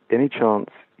 dates. Any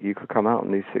chance you could come out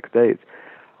on these 6 dates?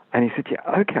 And he said, yeah,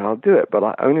 okay, I'll do it, but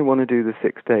I only want to do the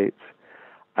 6 dates.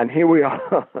 And here we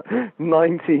are,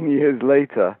 19 years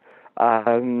later.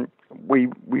 We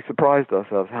surprised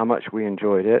ourselves how much we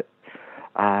enjoyed it.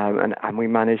 And we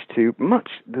managed to,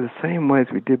 much the same way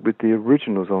as we did with the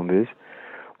original Zombies,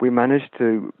 we managed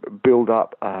to build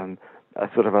up a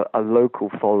sort of a local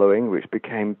following, which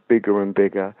became bigger and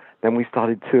bigger. Then we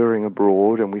started touring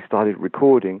abroad, and we started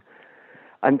recording.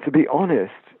 And to be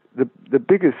honest, the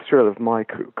biggest thrill of my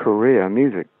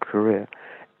music career,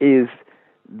 is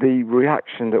the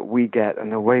reaction that we get and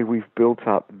the way we've built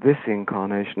up this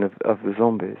incarnation of the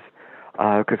Zombies.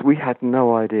 Because we had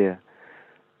no idea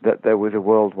that there was a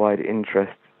worldwide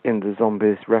interest in the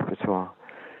Zombies repertoire.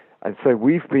 And so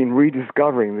we've been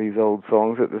rediscovering these old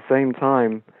songs at the same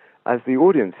time as the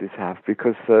audiences have,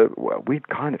 because we'd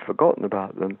kind of forgotten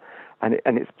about them. And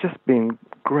it's just been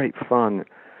great fun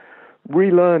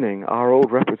relearning our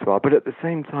old repertoire, but at the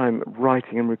same time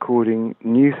writing and recording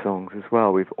new songs as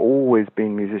well. We've always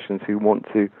been musicians who want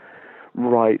to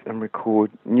write and record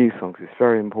new songs. It's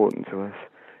very important to us.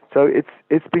 So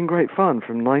it's been great fun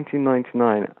from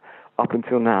 1999 up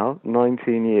until now,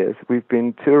 19 years. We've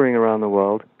been touring around the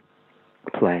world,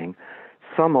 playing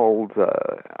some old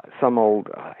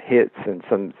hits and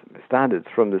some standards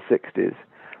from the 60s,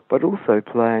 but also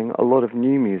playing a lot of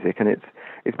new music. And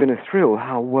it's been a thrill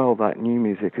how well that new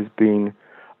music has been,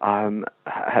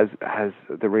 has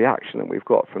the reaction that we've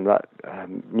got from that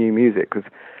new music, because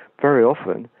very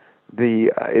often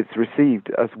it's received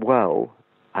as well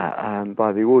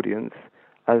by the audience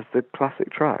as the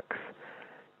classic tracks.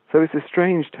 So it's a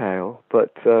strange tale,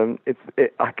 but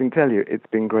I can tell you it's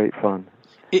been great fun.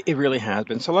 It really has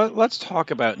been. So let's talk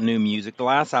about new music. The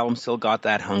last album, Still Got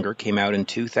That Hunger, came out in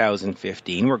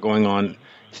 2015. We're going on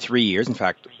 3 years. In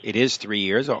fact, it is 3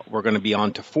 years. We're going to be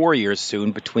on to 4 years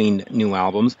soon between new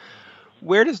albums.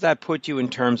 Where does that put you in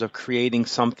terms of creating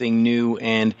something new?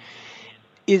 And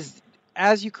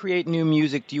as you create new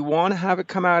music, do you want to have it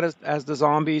come out as the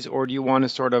Zombies, or do you want to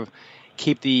sort of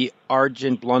keep the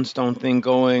Argent Blundstone thing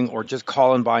going, or just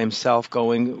Colin by himself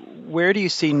going? Where do you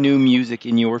see new music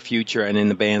in your future and in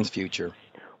the band's future?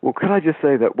 Well, could I just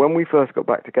say that when we first got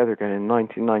back together again in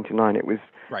 1999, it was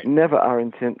never our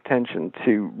intention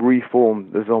to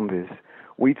reform the Zombies.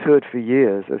 We toured for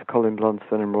years as Colin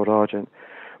Blundstone and Rod Argent,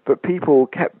 but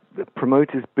the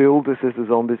promoters billed us as the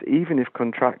Zombies, even if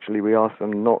contractually we asked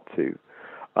them not to.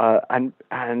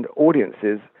 and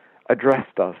audiences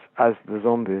addressed us as the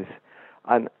Zombies.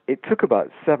 And it took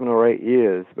about 7 or 8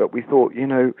 years, but we thought,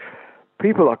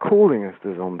 people are calling us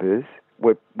the Zombies.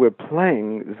 We're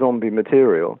playing zombie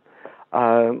material.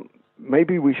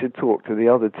 Maybe we should talk to the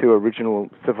other 2 original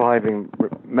surviving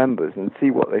members and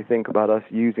see what they think about us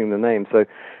using the name. So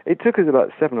it took us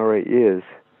about 7 or 8 years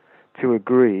to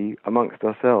agree amongst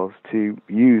ourselves to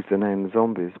use the name The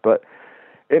Zombies. But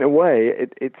in a way,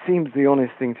 it seems the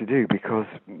honest thing to do because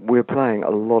we're playing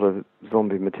a lot of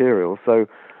zombie material. So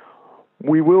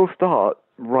we will start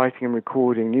writing and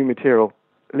recording new material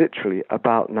literally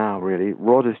about now, really.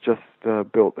 Rod has just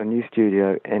built a new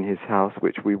studio in his house,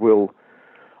 which we will,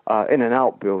 in an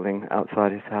outbuilding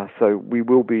outside his house. So we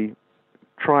will be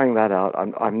trying that out.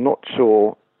 I'm not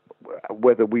sure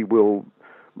whether we will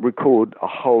record a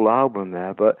whole album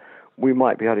there, but we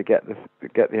might be able to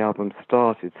get the album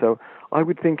started. So I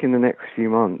would think in the next few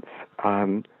months,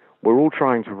 we're all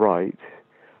trying to write,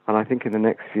 and I think in the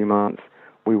next few months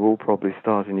we will probably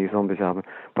start a new Zombies album.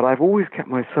 But I've always kept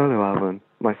my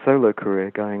solo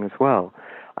career going as well.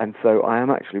 And so I am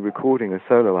actually recording a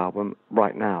solo album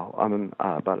right now. I'm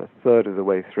about a third of the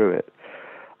way through it.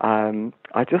 I've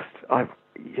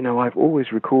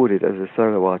always recorded as a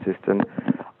solo artist, and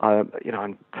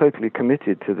I'm totally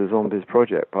committed to the Zombies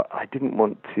project, but I didn't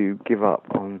want to give up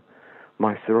on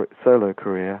my solo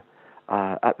career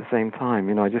at the same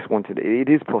time. I just wanted, it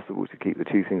is possible to keep the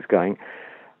 2 things going.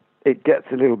 It gets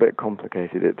a little bit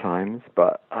complicated at times,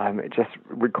 but it just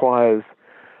requires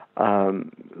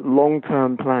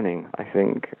long-term planning, I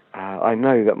think. I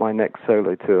know that my next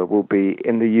solo tour will be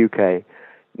in the UK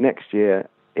next year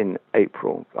in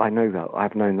April. I know that.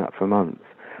 I've known that for months.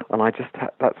 And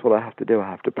that's what I have to do. I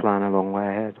have to plan a long way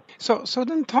ahead. So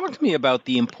then talk to me about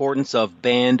the importance of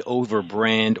band over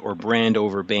brand or brand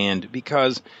over band,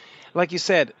 because, like you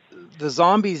said, the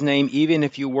Zombies name, even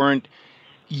if you weren't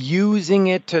using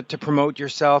it to promote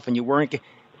yourself and you weren't,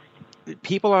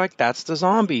 people are like, that's the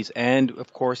Zombies. And,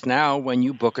 of course, now when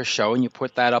you book a show and you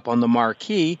put that up on the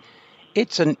marquee,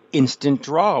 it's an instant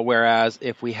draw, whereas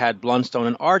if we had Blundstone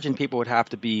and Argent, people would have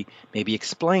to be maybe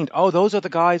explained, oh, those are the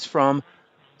guys from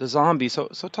the Zombies. So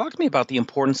talk to me about the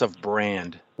importance of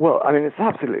brand. Well, I mean, it's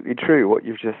absolutely true what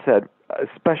you've just said,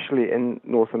 especially in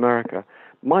North America.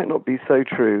 Might not be so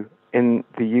true in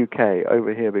the UK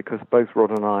over here, because both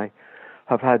Rod and I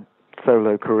have had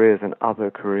solo careers and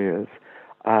other careers.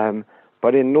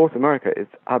 But in North America,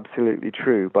 it's absolutely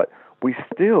true. But we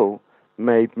still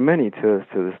made many tours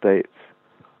to the States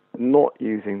not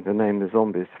using the name The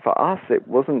Zombies. For us, it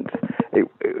wasn't...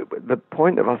 the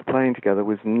point of us playing together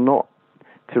was not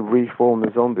to reform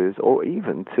the Zombies or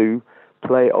even to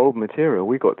play old material.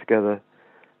 We got together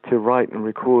to write and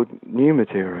record new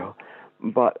material.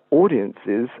 But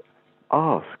audiences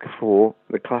ask for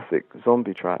the classic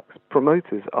zombie tracks.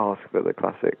 Promoters ask for the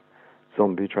classic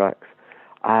zombie tracks.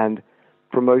 And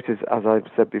promoters, as I've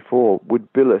said before,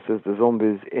 would bill us as the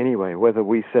Zombies anyway, whether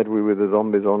we said we were the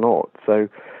Zombies or not. So,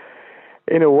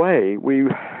 in a way,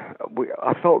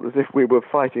 I felt as if we were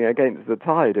fighting against the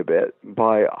tide a bit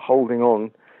by holding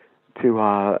on to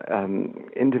our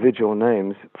individual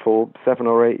names for 7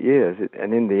 or 8 years.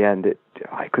 And in the end,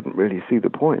 I couldn't really see the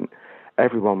point.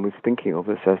 Everyone was thinking of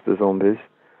us as the Zombies.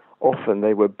 Often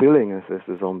they were billing us as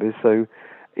the Zombies. So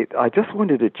I just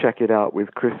wanted to check it out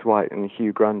with Chris White and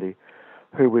Hugh Grundy,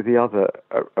 who were the other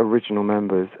original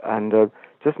members, and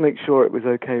just make sure it was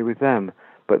okay with them.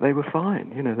 But they were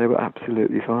fine, they were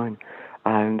absolutely fine.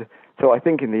 And so I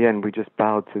think in the end we just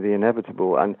bowed to the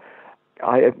inevitable. And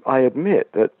I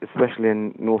admit that, especially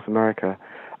in North America,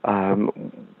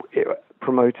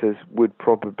 promoters would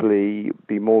probably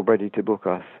be more ready to book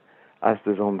us as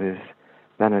the Zombies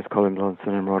than as Colin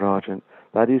Blundstone and Rod Argent.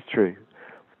 That is true,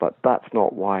 but that's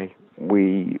not why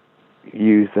we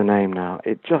use the name now.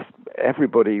 It just,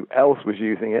 everybody else was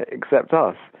using it except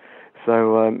us.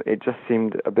 So it just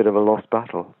seemed a bit of a lost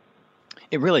battle.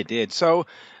 It really did. So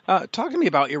talk to me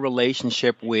about your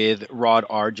relationship with Rod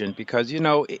Argent, because,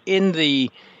 in the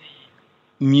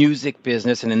music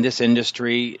business and in this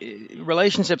industry,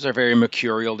 relationships are very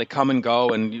mercurial. They come and go,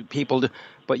 and people do,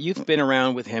 but you've been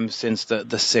around with him since the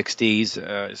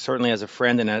 60s, certainly as a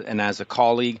friend and as a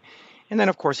colleague. And then,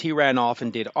 of course, he ran off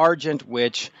and did Argent,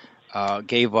 which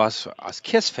gave us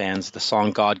Kiss fans the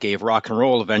song God Gave Rock and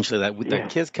Roll, eventually that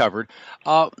Kiss covered.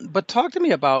 But talk to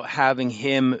me about having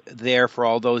him there for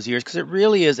all those years, because it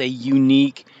really is a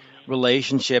unique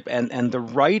relationship, and the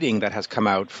writing that has come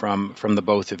out from the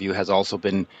both of you has also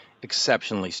been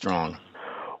exceptionally strong.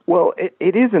 Well,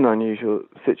 it is an unusual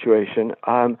situation.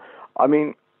 I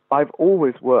mean, I've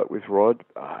always worked with Rod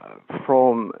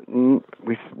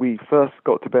we first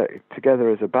got together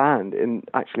as a band in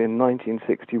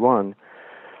 1961.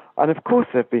 And of course,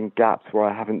 there have been gaps where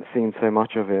I haven't seen so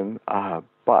much of him,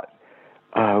 but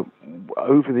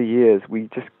over the years, we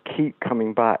just keep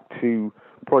coming back to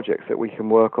projects that we can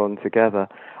work on together.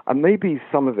 And maybe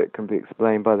some of it can be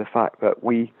explained by the fact that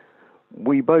we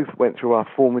both went through our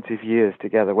formative years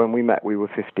together. When we met, we were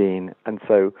 15, and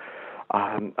so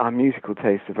our musical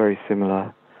tastes are very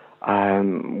similar.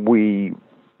 We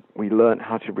learned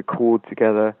how to record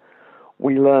together.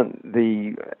 We learned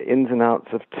the ins and outs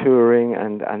of touring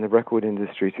and the record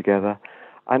industry together.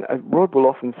 And Rod will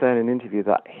often say in an interview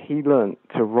that he learned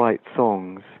to write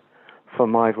songs for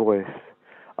my voice.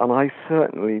 And I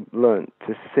certainly learned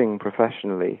to sing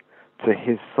professionally to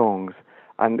his songs.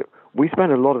 And we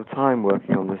spent a lot of time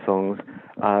working on the songs,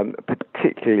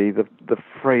 particularly the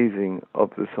phrasing of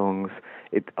the songs.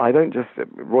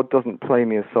 Rod doesn't play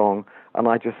me a song and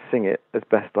I just sing it as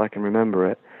best I can remember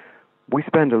it. We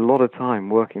spend a lot of time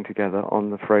working together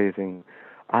on the phrasing,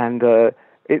 and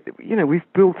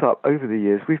we've built up over the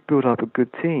years. We've built up a good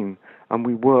team, and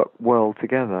we work well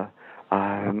together.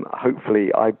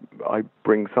 Hopefully, I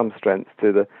bring some strength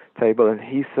to the table, and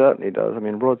he certainly does. I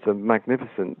mean, Rod's a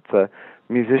magnificent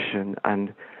musician,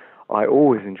 and I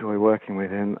always enjoy working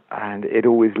with him, and it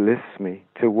always lifts me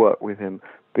to work with him,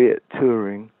 be it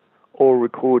touring or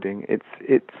recording.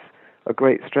 It's a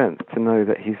great strength to know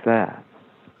that he's there.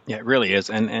 Yeah, it really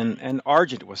is. And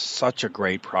Argent was such a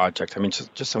great project. I mean,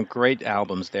 just some great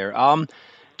albums there.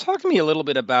 Talk to me a little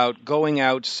bit about going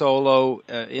out solo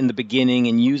in the beginning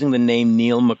and using the name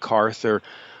Neil MacArthur.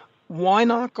 Why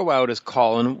not go out as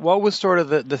Colin? What was sort of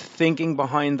the thinking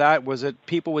behind that? Was it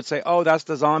people would say, oh, that's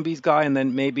the Zombies guy, and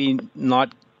then maybe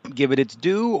not give it its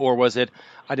due? Or was it,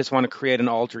 I just want to create an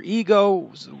alter ego?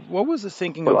 What was the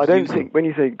thinking? Well, I don't think, when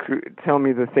you say tell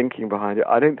me the thinking behind it,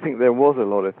 I don't think there was a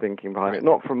lot of thinking behind it,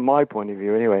 not from my point of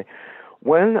view anyway.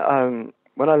 When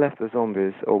I left the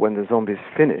Zombies, or when the Zombies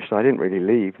finished, I didn't really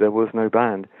leave. There was no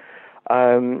band.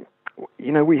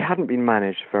 We hadn't been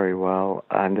managed very well,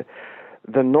 and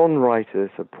the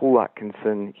non-writers, Paul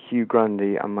Atkinson, Hugh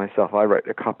Grundy, and myself, I wrote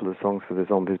a couple of songs for the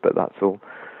Zombies, but that's all.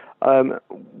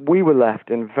 We were left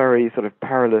in a very sort of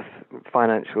perilous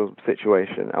financial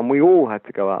situation, and we all had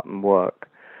to go out and work.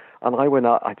 And I went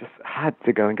out, I just had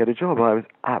to go and get a job. I was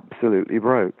absolutely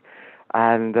broke.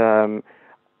 And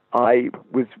I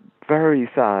was very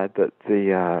sad that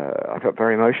I got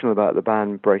very emotional about the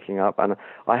band breaking up, and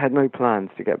I had no plans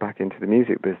to get back into the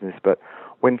music business. But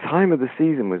when Time of the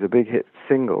Season was a big hit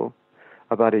single,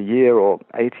 about a year or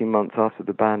 18 months after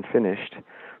the band finished,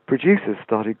 producers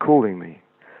started calling me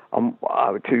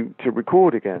to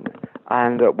record again.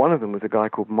 And one of them was a guy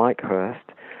called Mike Hurst,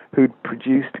 who'd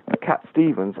produced Cat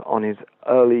Stevens on his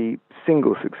early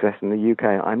single success in the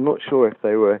UK. I'm not sure if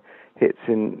they were hits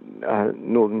in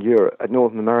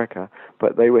Northern America,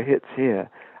 but they were hits here.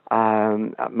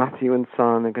 Matthew and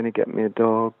Son, Are Gonna Get Me a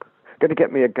Dog, Gonna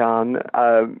Get Me a Gun.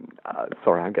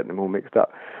 Sorry, I'm getting them all mixed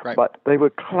up. Right. But they were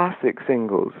classic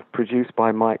singles produced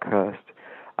by Mike Hurst.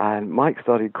 And Mike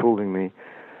started calling me.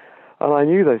 And I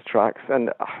knew those tracks, and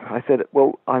I said,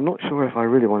 well, I'm not sure if I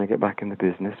really want to get back in the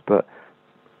business, but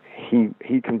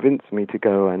he convinced me to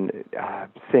go and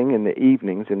sing in the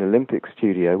evenings in Olympic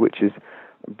Studio, which is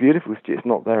a beautiful studio. It's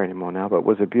not there anymore now, but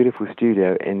was a beautiful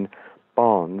studio in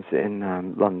Barnes in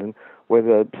London, where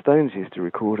the Stones used to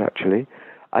record, actually.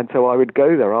 And so I would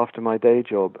go there after my day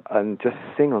job and just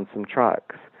sing on some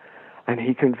tracks. And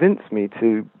he convinced me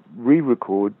to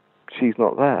re-record She's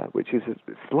Not There, which is a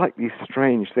slightly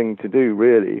strange thing to do,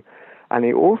 really. And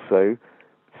he also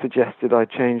suggested I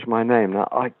change my name. Now,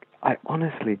 I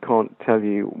honestly can't tell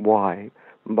you why,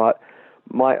 but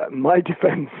my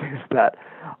defense is that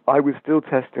I was still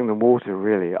testing the water,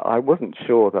 really. I wasn't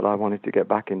sure that I wanted to get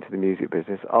back into the music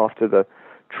business after the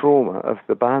trauma of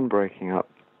the band breaking up.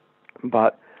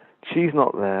 But She's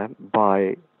Not There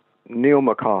by Neil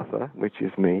MacArthur, which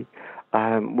is me,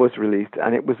 was released,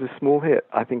 and it was a small hit.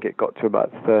 I think it got to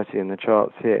about 30 in the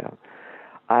charts here.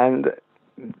 And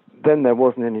then there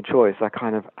wasn't any choice. I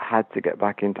kind of had to get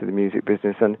back into the music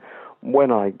business. And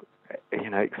when I,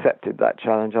 accepted that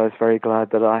challenge, I was very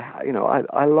glad that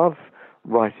I love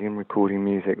writing and recording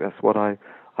music. That's what I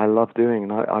love doing.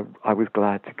 And I was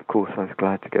glad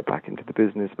to get back into the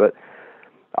business. But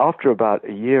after about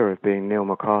a year of being Neil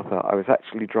MacArthur, I was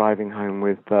actually driving home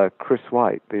with Chris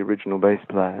White, the original bass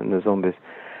player in the Zombies,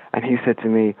 and he said to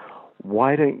me,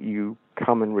 why don't you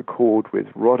come and record with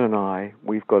Rod and I?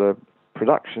 We've got a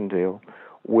production deal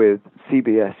with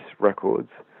CBS Records.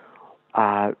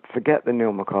 forget the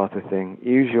Neil MacArthur thing.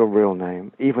 Use your real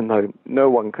name, even though no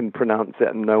one can pronounce it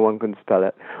and no one can spell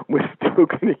it. We're still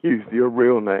going to use your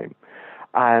real name.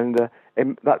 And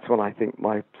that's when I think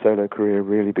my solo career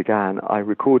really began. I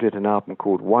recorded an album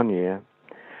called 1 Year,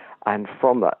 and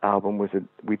from that album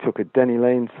we took a Denny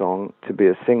Laine song to be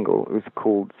a single. It was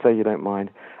called Say You Don't Mind,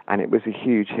 and it was a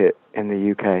huge hit in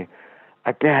the UK.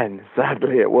 Again,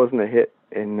 sadly, it wasn't a hit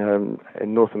in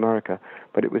North America,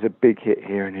 but it was a big hit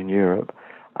here and in Europe.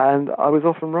 And I was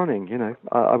off and running,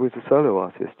 I was a solo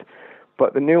artist.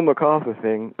 But the Neil MacArthur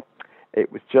thing,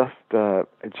 it was just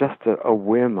a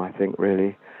whim, I think,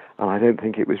 really. And I don't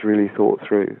think it was really thought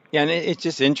through. Yeah, and it's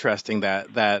just interesting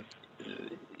that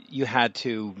you had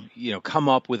to, come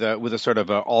up with a sort of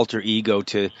an alter ego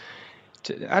to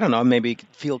I don't know, maybe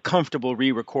feel comfortable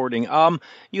re-recording.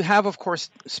 You have, of course,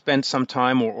 spent some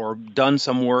time or done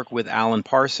some work with Alan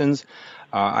Parsons.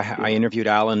 I interviewed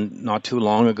Alan not too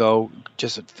long ago,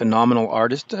 just a phenomenal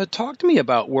artist. Talk to me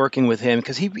about working with him,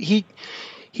 because he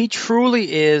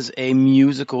truly is a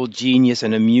musical genius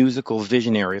and a musical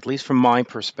visionary, at least from my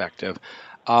perspective.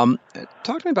 Talk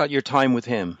to me about your time with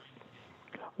him.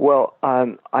 Well,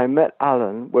 I met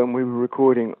Alan when we were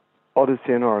recording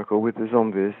Odyssey and Oracle with the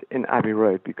Zombies in Abbey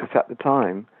Road, because at the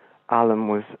time Alan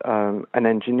was an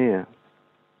engineer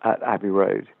at Abbey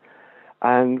Road,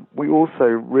 and we also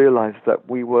realized that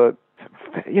we were,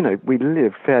 we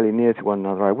lived fairly near to one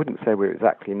another. I wouldn't say we were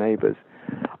exactly neighbors,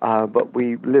 but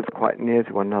we lived quite near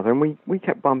to one another, and we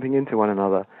kept bumping into one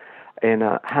another in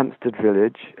Hampstead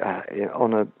Village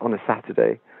on a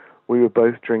Saturday. We were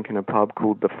both drinking a pub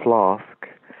called the Flask.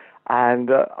 And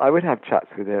I would have chats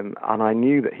with him, and I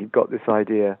knew that he'd got this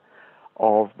idea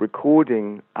of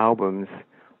recording albums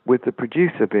with the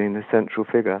producer being the central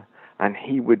figure, and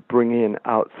he would bring in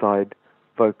outside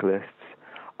vocalists.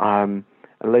 And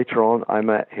later on, I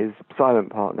met his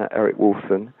silent partner, Eric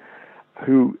Wolfson,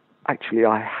 who actually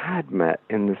I had met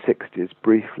in the 60s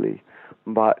briefly,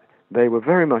 but they were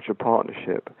very much a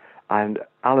partnership, and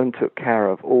Alan took care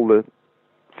of all the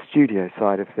studio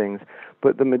side of things,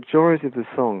 but the majority of the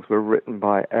songs were written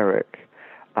by Eric,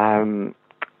 and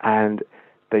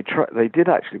they did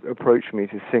actually approach me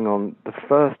to sing on the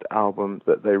first album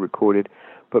that they recorded,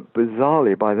 but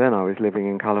bizarrely by then I was living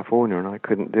in California and I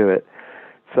couldn't do it.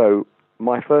 So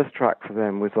my first track for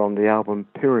them was on the album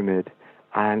Pyramid,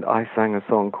 and I sang a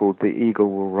song called The Eagle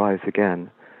Will Rise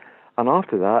Again. And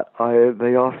after that,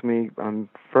 they asked me, I'm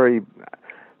very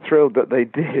thrilled that they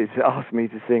did ask me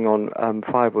to sing on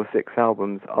 5 or 6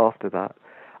 albums after that.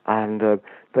 And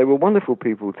they were wonderful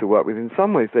people to work with. In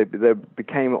some ways, they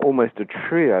became almost a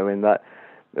trio, in that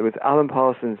there was Alan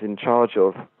Parsons in charge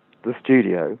of the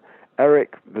studio,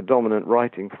 Eric, the dominant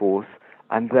writing force,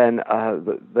 and then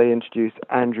they introduced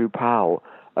Andrew Powell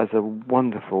as a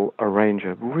wonderful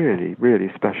arranger, really,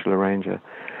 really special arranger.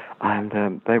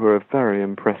 And they were a very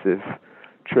impressive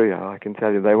trio, I can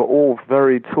tell you. They were all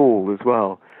very tall as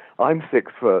well. I'm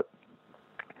 6 foot,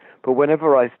 but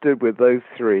whenever I stood with those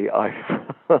three, I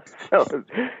felt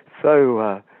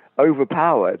so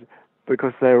overpowered,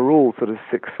 because they were all sort of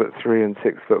 6'3" and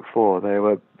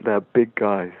 6'4". They're big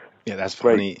guys. Yeah, that's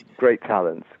funny. Great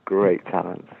talents.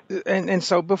 And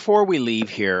so before we leave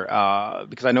here,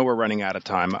 because I know we're running out of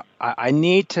time, I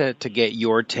need to get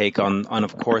your take on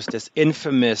of course, this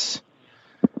infamous,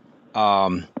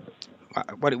 what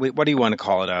do you want to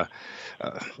call it?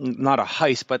 Not a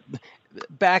heist, but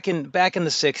back in the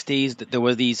 60s, there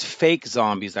were these fake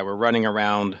zombies that were running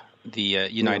around the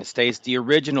United States. The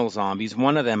original zombies,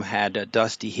 one of them had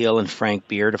Dusty Hill and Frank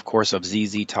Beard, of course, of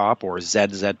ZZ Top, or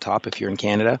ZZ Top if you're in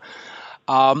Canada.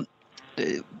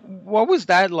 What was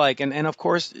that like? And of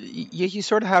course, you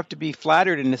sort of have to be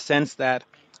flattered in the sense that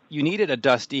you needed a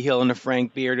Dusty Hill and a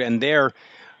Frank Beard, and they're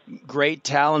great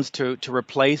talents to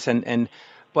replace.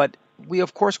 But we,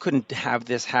 of course, couldn't have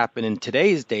this happen in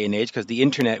today's day and age, because the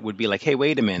internet would be like, hey,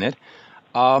 wait a minute.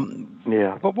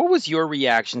 But what was your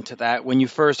reaction to that when you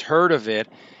first heard of it,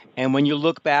 and when you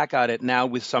look back at it now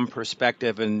with some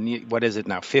perspective, and what is it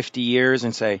now, 50 years,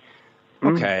 and say,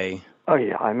 okay. Oh,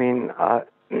 yeah. I mean,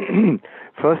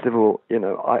 first of all,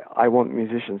 I want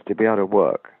musicians to be able to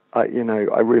work. I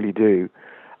really do.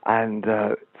 And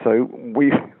so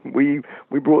we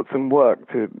brought some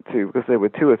work to because there were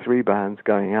 2 or 3 bands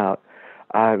going out.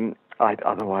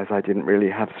 Otherwise, I didn't really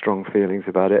have strong feelings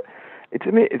about it.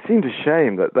 To me, it seemed a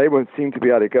shame that they won't seem to be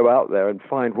able to go out there and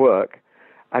find work,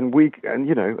 and we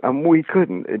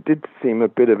couldn't. It did seem a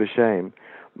bit of a shame,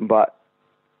 but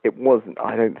it wasn't.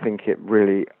 I don't think it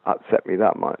really upset me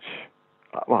that much.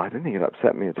 Well, I don't think it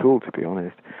upset me at all, to be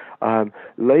honest.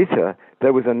 Later,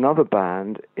 there was another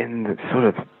band in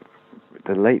the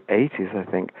the late 80s, I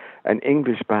think, an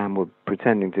English band were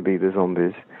pretending to be the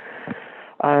Zombies.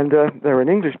 And they're an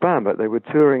English band, but they were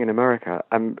touring in America.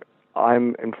 And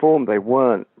I'm informed they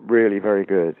weren't really very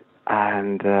good.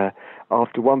 And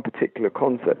after one particular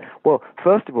concert, well,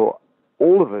 first of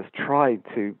all of us tried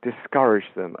to discourage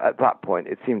them. At that point,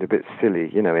 it seemed a bit silly,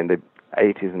 in the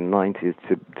 80s and 90s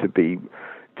to be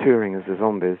touring as the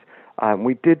Zombies.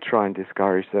 We did try and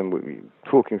discourage them,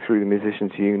 talking through the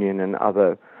Musicians Union and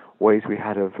other ways we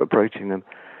had of approaching them.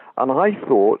 And I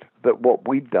thought that what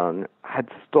we'd done had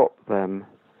stopped them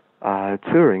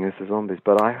touring as the Zombies.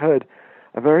 But I heard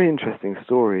a very interesting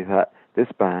story that this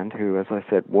band, who, as I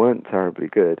said, weren't terribly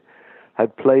good,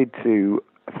 had played to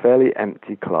a fairly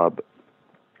empty club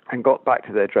and got back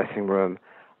to their dressing room,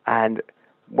 and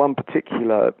one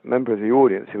particular member of the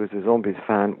audience, who was a Zombies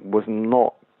fan, was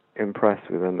not impressed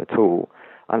with them at all,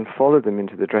 and followed them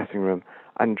into the dressing room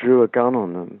and drew a gun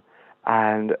on them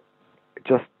and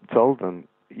just told them,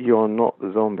 "You're not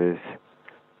the Zombies."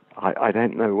 I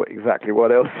don't know exactly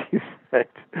what else he said,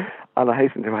 and I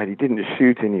hasten to add, he didn't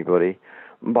shoot anybody,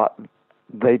 but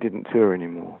they didn't tour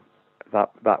anymore.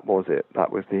 That was it.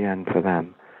 That was the end for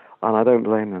them, and I don't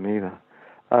blame them either.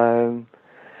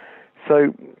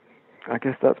 So I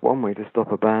guess that's one way to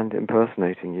stop a band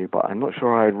impersonating you, but I'm not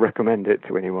sure I'd recommend it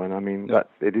to anyone. I mean,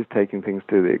 it is taking things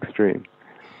to the extreme.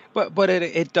 But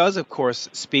it does, of course,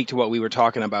 speak to what we were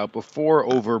talking about before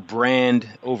over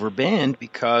band,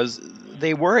 because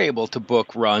they were able to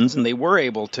book runs and they were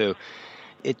able to.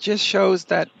 It just shows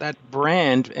that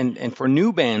brand, and for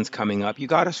new bands coming up, you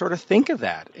got to sort of think of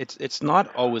that. It's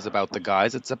not always about the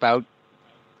guys. It's about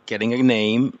getting a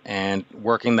name and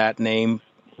working that name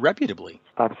reputably.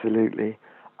 Absolutely.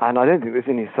 And I don't think there's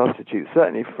any substitute,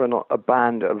 certainly for not a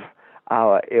band of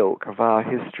our ilk, of our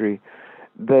history.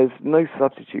 There's no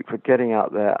substitute for getting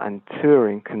out there and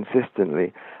touring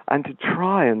consistently and to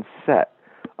try and set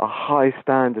a high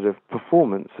standard of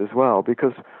performance as well,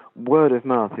 because word of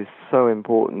mouth is so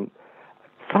important,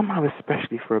 somehow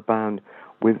especially for a band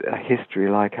with a history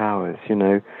like ours.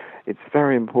 It's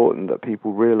very important that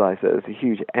people realize that there's a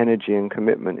huge energy and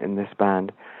commitment in this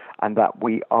band, and that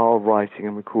we are writing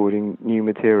and recording new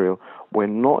material. We're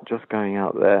not just going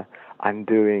out there and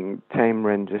doing tame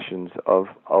renditions of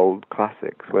old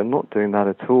classics. We're not doing that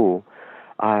at all.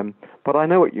 But I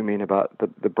know what you mean about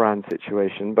the brand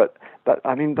situation, but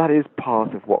that is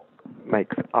part of what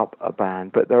makes up a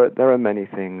band. But there are many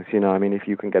things, if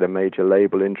you can get a major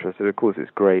label interested, of course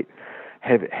it's great.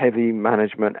 Heavy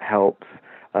management helps.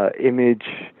 Image,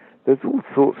 there's all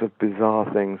sorts of bizarre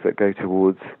things that go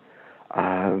towards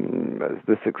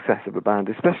the success of a band,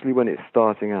 especially when it's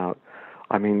starting out.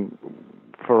 I mean,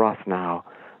 for us now,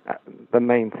 the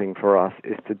main thing for us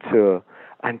is to tour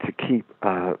and to keep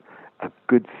a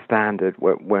good standard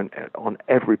when on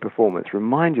every performance.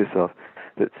 Remind yourself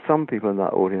that some people in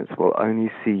that audience will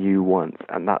only see you once,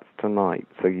 and that's tonight.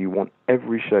 So you want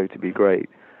every show to be great.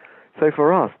 So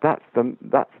for us, that's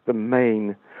the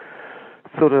main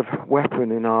sort of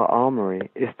weapon in our armory,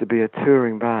 is to be a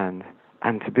touring band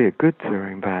and to be a good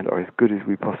touring band, or as good as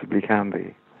we possibly can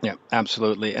be. Yeah,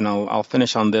 absolutely. And I'll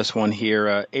finish on this one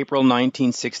here. April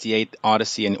 1968,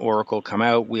 Odyssey and Oracle come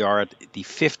out. We are at the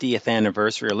 50th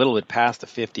anniversary, a little bit past the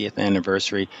 50th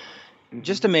anniversary. Mm-hmm.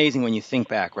 Just amazing when you think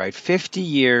back, right? 50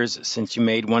 years since you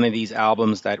made one of these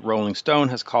albums that Rolling Stone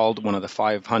has called one of the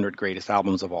 500 greatest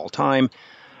albums of all time.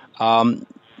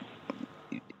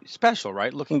 Special,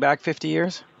 right? Looking back 50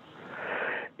 years?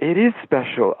 It is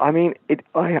special. I mean,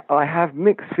 I have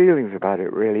mixed feelings about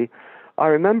it, really. I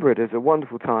remember it as a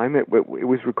wonderful time. It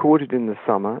was recorded in the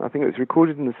summer. I think it was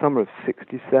recorded in the summer of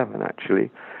 67,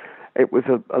 actually. It was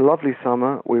a lovely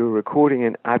summer. We were recording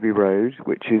in Abbey Road,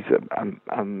 which is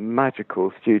a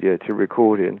magical studio to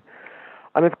record in.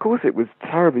 And of course, it was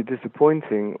terribly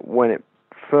disappointing when it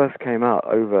first came out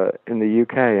over in the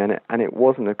UK, and it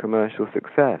wasn't a commercial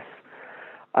success.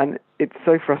 And it's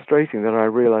so frustrating that I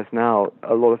realize now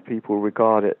a lot of people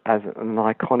regard it as an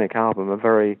iconic album, a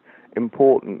very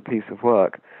important piece of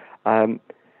work.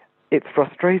 It's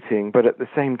frustrating, but at the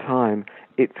same time,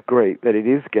 it's great that it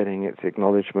is getting its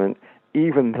acknowledgement,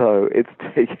 even though it's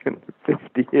taken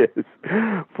 50 years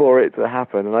for it to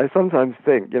happen. And I sometimes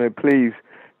think, please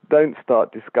don't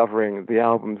start discovering the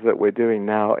albums that we're doing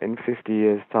now in 50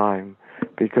 years' time,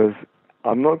 because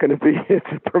I'm not going to be here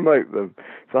to promote them.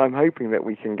 So I'm hoping that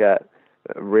we can get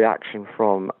a reaction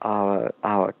from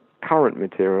our current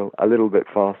material a little bit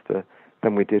faster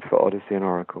than we did for Odyssey and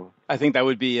Oracle. I think that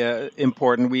would be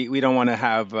important. We don't want to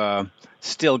have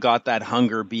Still Got That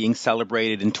Hunger being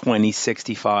celebrated in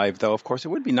 2065, though. Of course, it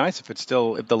would be nice if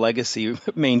the legacy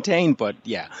maintained. But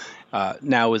yeah,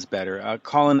 now is better.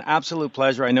 Colin, absolute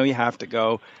pleasure. I know you have to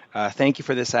go. Thank you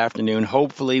for this afternoon.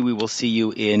 Hopefully, we will see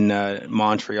you in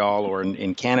Montreal or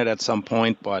in Canada at some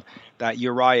point. But that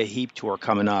Uriah Heep tour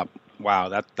coming up.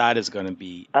 Wow, that is going to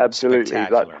be absolutely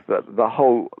spectacular. The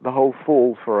whole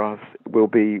fall for us will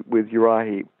be with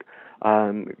Uriah Heep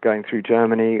going through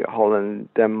Germany, Holland,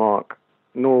 Denmark,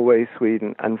 Norway,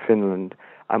 Sweden, and Finland,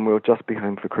 and we'll just be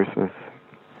home for Christmas.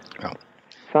 Oh,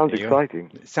 sounds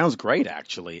exciting. It sounds great,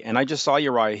 actually. And I just saw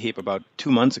Uriah Heep about 2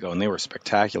 months ago, and they were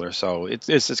spectacular. So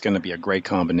this is going to be a great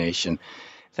combination.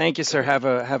 Thank you, sir. Have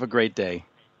a great day.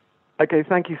 Okay,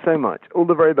 thank you so much. All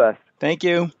the very best. Thank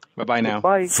you. Bye-bye now.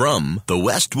 Bye. From the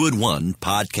Westwood One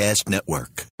Podcast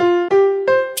Network.